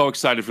 I'm so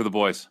excited for The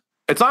Boys.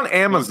 It's on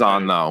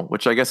Amazon though,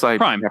 which I guess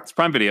Prime. It's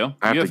Prime Video.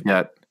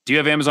 Do you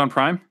have Amazon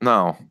Prime?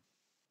 No.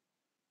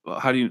 Well,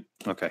 how do you?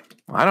 Okay.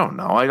 I don't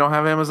know. I don't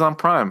have Amazon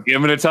Prime. Yeah,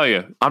 I'm going to tell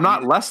you. I'm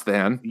not less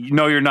than.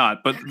 No, you're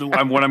not. But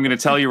what I'm going to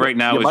tell you right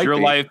now is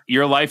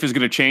your life is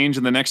going to change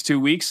in the next 2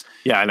 weeks.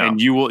 Yeah, I know.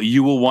 And you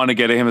will want to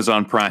get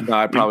Amazon Prime. No,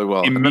 I probably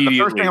will. And then the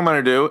first thing I'm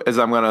going to do is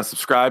I'm going to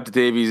subscribe to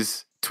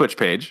Davey's Twitch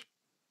page.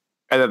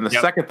 And then the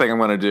second thing I'm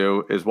going to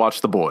do is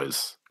watch The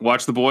Boys.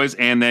 Watch The Boys,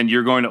 and then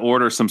you're going to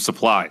order some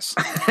supplies.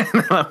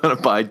 I'm going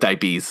to buy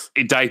diapers.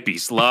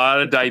 A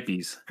lot of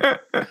diapers.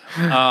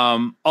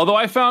 Although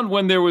I found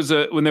when there was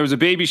a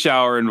baby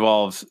shower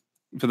involved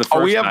for the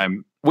first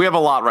time. We have a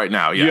lot right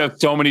now. Yeah. You have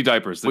so many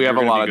diapers. We have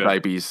a lot of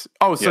diapers.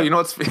 Oh, so you know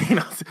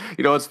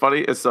what's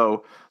funny is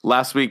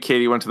last week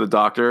Katie went to the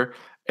doctor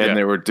and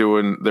they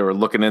were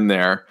looking in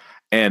there,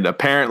 and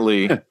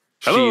apparently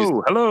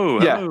hello.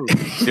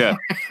 Yeah.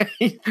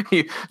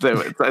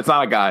 It's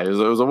not a guy, it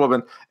was a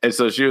woman, and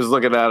so she was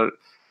looking at it,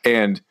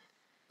 and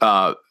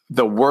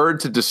the word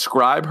to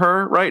describe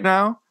her right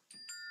now,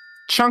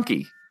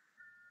 chunky.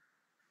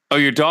 Oh,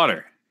 your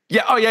daughter.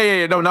 Yeah. Oh,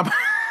 yeah. No.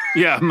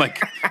 Yeah, I'm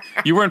like,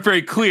 you weren't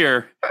very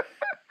clear.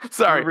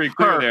 Sorry, very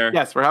clear there.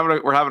 Yes, we're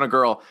having a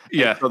girl.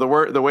 Yeah. And so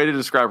the way to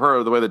describe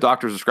her, the way the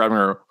doctor was describing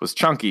her, was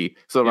chunky.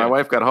 So when my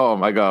wife got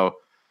home, I go,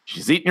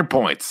 she's eating your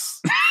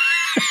points.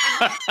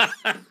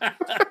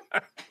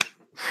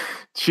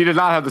 She did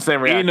not have the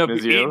same reaction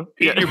as you.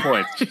 Eating your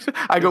points.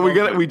 I go,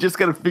 we just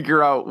got to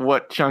figure out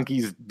what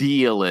Chunky's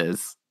deal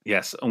is.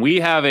 Yes,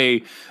 we have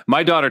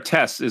my daughter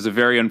Tess is a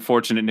very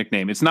unfortunate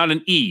nickname. It's not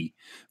an E,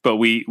 but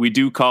we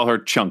do call her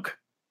Chunk.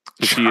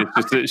 She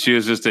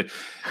is just a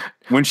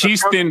when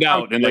she's thinned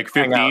out and like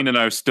 15 and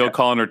I was still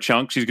calling her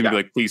Chunk, she's gonna be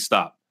like, please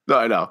stop. No,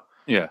 I know.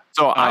 Yeah.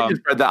 So I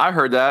just read that. I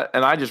heard that,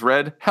 and I just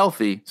read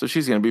healthy. So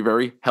she's gonna be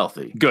very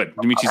healthy. Good.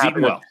 I mean, she's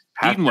eating well.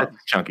 Eating well.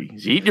 Chunky.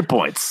 She's eating your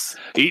points.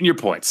 Eating your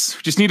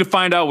points. Just need to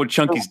find out what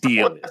Chunky's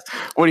deal is.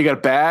 What do you got,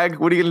 a bag?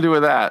 What are you gonna do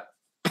with that?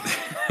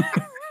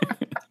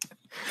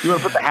 You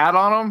want to put the hat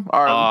on him?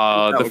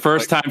 Or the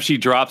first time she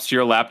drops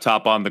your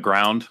laptop on the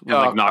ground,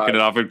 knocking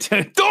it off her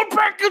don't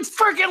break this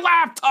freaking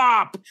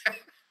laptop!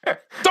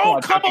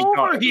 Don't come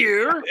over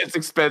here! It's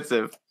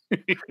expensive.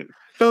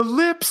 The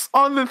lips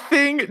on the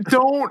thing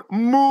don't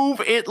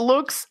move. It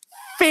looks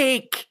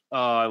fake.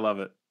 Oh, I love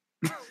it.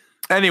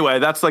 Anyway,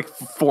 that's like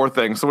 4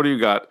 things. So what do you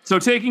got? So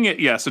taking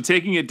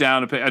it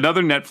down,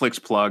 another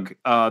Netflix plug.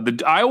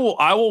 I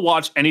will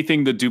watch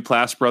anything the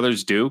Duplass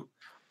brothers do.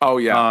 Oh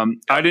yeah.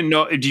 I didn't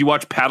know. Did you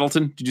watch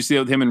Paddleton? Did you see it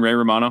with him and Ray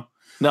Romano?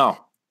 No.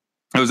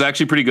 It was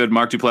actually pretty good.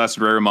 Mark Duplass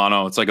and Ray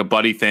Romano. It's like a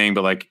buddy thing,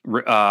 but like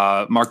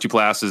Mark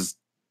Duplass is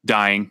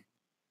dying,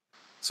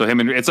 so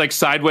it's like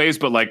Sideways,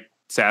 but like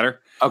sadder.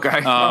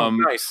 Okay.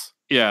 Nice.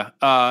 Yeah.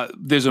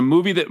 There's a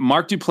movie that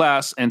Mark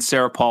Duplass and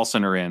Sarah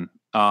Paulson are in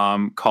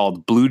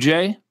called Blue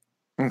Jay.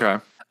 Okay.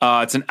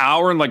 It's an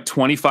hour and like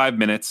 25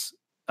 minutes.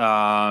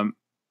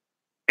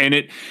 And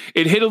it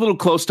hit a little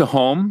close to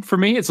home for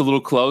me. It's a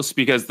little close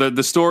because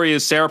the story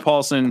is Sarah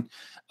Paulson,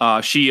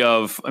 she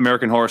of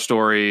American Horror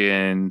Story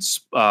and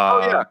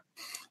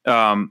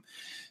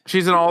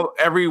she's in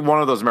every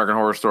one of those American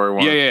Horror Story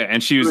ones. Yeah,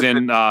 and she was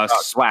in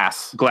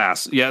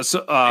Glass. Yeah,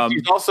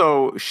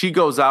 so she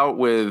goes out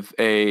with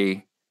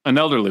an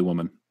elderly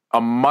woman,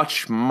 a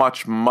much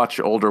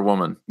older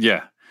woman.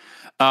 Yeah,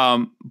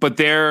 but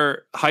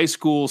they're high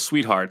school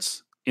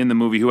sweethearts in the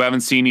movie who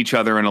haven't seen each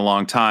other in a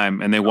long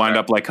time, and they wind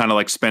up like kind of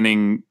like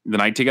spending the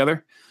night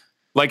together.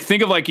 Like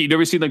think of like, you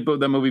ever seen like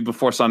that movie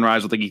Before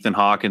Sunrise with like Ethan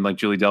Hawke and like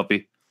Julie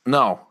Delpy?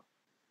 No.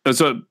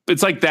 So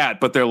it's like that,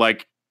 but they're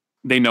like,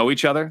 they know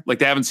each other. Like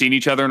they haven't seen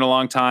each other in a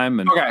long time.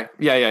 And okay.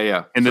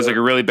 Yeah. And there's like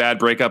a really bad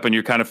breakup, and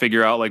you're kind of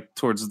figure out like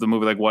towards the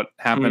movie, like what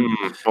happened,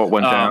 what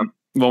went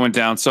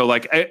down. So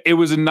like it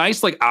was a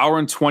nice like hour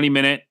and 20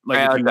 minute,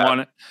 like if you want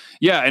it.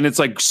 Yeah. And it's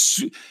like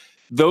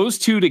those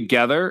two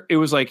together, it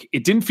was like,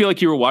 it didn't feel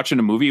like you were watching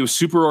a movie. It was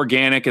super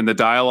organic, and the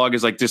dialogue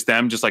is like just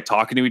them just like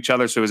talking to each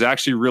other. So it was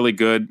actually really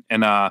good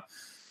and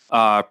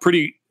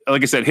pretty,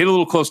 like I said, hit a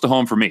little close to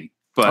home for me.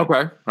 But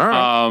okay, all right,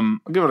 I'll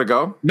give it a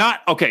go.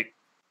 Not okay.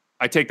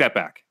 I take that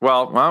back.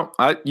 Well,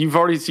 you've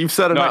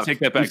said enough. I take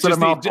that back. Just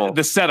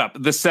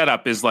the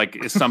setup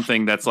is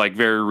something that's like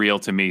very real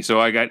to me.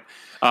 So I got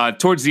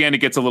towards the end, it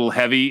gets a little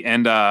heavy,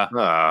 and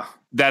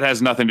that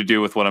has nothing to do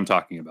with what I'm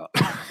talking about.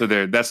 So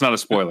that's not a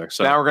spoiler.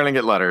 So now we're going to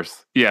get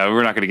letters. Yeah,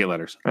 we're not going to get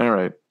letters. All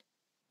right.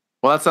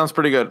 Well, that sounds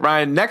pretty good.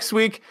 Ryan, next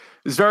week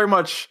is very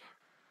much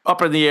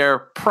up in the air.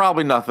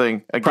 Probably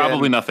nothing. Again,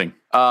 probably nothing.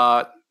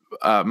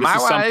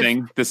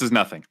 This is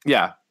nothing.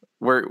 Yeah.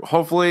 We're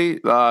hopefully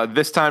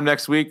this time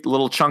next week,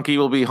 little Chunky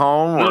will be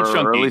home, or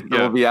at least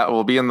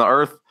we'll be in the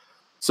earth.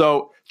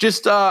 So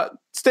just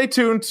stay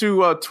tuned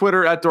to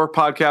Twitter at Dork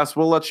Podcast.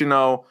 We'll let you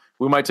know.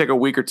 We might take a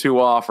week or 2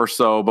 off or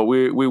so, but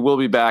we will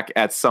be back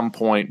at some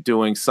point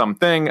doing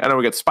something. I know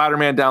we got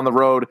Spider-Man down the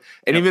road,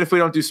 and even if we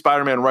don't do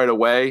Spider-Man right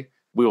away,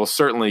 we will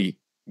certainly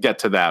get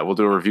to that. We'll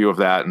do a review of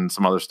that and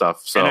some other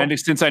stuff. So, and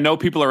since I know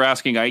people are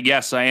asking, I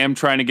am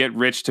trying to get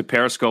Rich to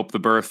Periscope the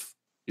birth.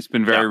 He's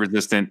been very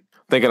resistant.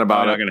 Thinking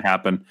about it. Not going to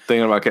happen.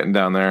 Thinking about getting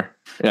down there.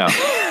 Yeah.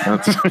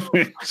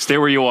 Stay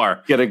where you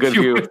are. Get a good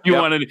view. If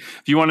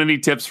you want any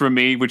tips from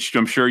me, which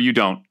I'm sure you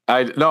don't.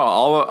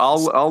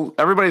 I'll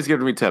everybody's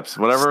giving me tips.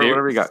 Whatever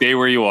you got. Stay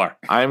where you are.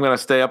 I am going to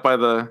stay up by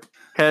the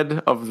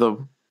head of the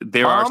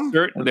There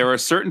are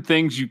certain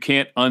things you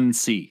can't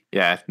unsee.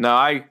 Yeah. No,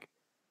 I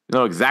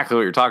know exactly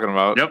what you're talking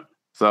about. Yep.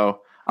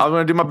 So I'm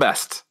going to do my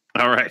best.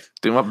 All right.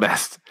 Do my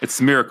best. It's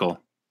a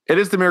miracle. It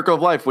is The Miracle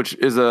of Life, which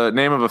is a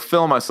name of a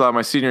film I saw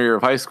my senior year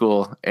of high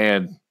school,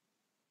 and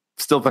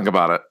still think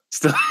about it.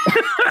 Still.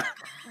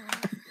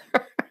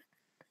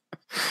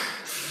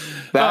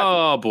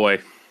 Oh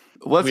boy.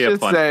 Let's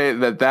just say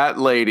that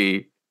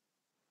lady.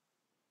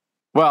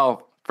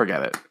 Well,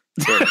 forget it.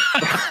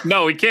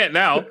 No, we can't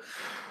now.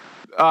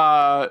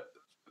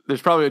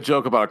 There's probably a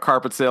joke about a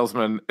carpet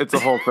salesman. It's a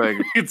whole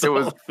thing. It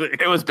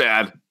was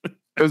bad.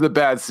 It was a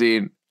bad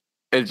scene.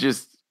 It's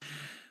just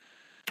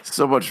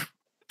so much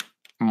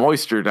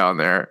moisture down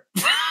there.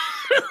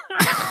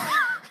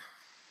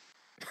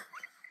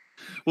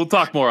 We'll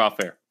talk more off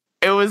air.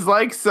 It was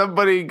like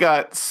somebody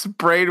got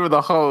sprayed with a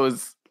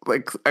hose,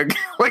 like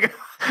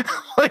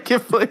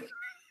if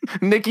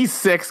Nikki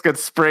Sixx got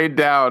sprayed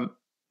down.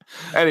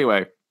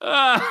 Anyway,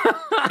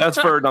 that's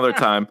for another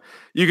time.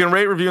 You can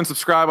rate, review, and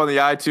subscribe on the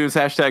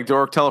iTunes,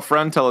 #dork. Tell a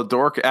friend, tell a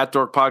dork,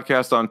 @dork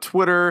podcast on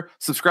Twitter.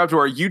 Subscribe to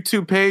our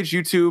YouTube page,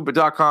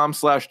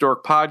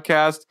 youtube.com/dork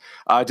podcast.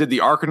 Did the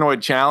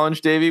Arkanoid Challenge,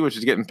 Davey, which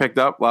is getting picked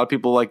up. A lot of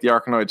people like the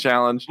Arkanoid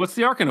Challenge. What's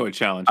the Arkanoid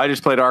Challenge? I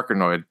just played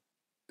Arkanoid.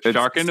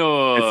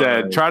 Sharkanoid. It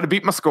said, try to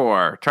beat my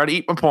score. Try to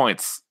eat my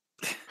points.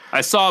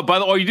 I saw, by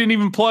the way, you didn't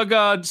even plug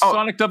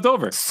Sonic Dubbed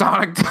Over.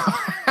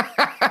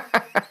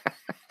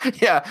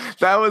 Yeah,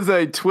 that was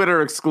a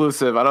Twitter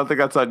exclusive. I don't think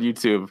that's on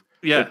YouTube.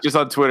 Yeah. Just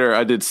on Twitter,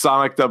 I did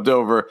Sonic Dubbed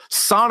Over.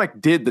 Sonic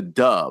did the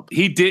dub.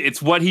 He did.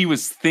 It's what he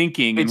was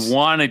thinking and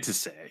wanted to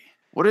say.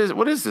 What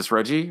is this,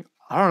 Reggie?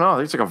 I don't know.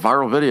 It's like a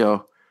viral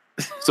video.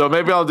 So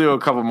maybe I'll do a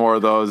couple more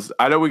of those.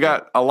 I know we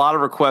got a lot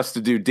of requests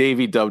to do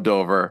Davey Dubbed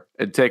Over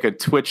and take a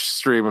Twitch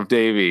stream of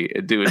Davey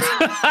and do it.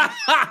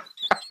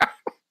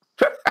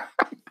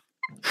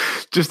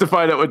 Just to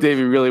find out what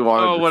Davey really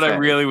wanted to say. What I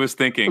really was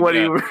thinking. What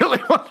he really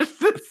wanted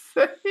to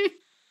say.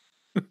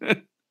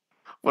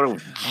 What a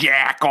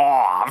jack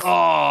off.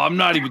 Oh, I'm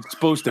not even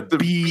supposed to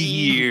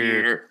be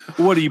here.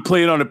 What are you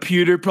playing on a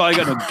computer? Probably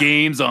got no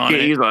games on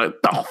it.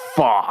 The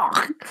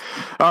fuck.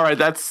 All right,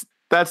 that's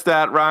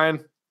that,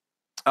 Ryan.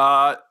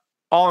 All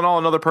in all,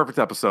 another perfect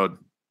episode.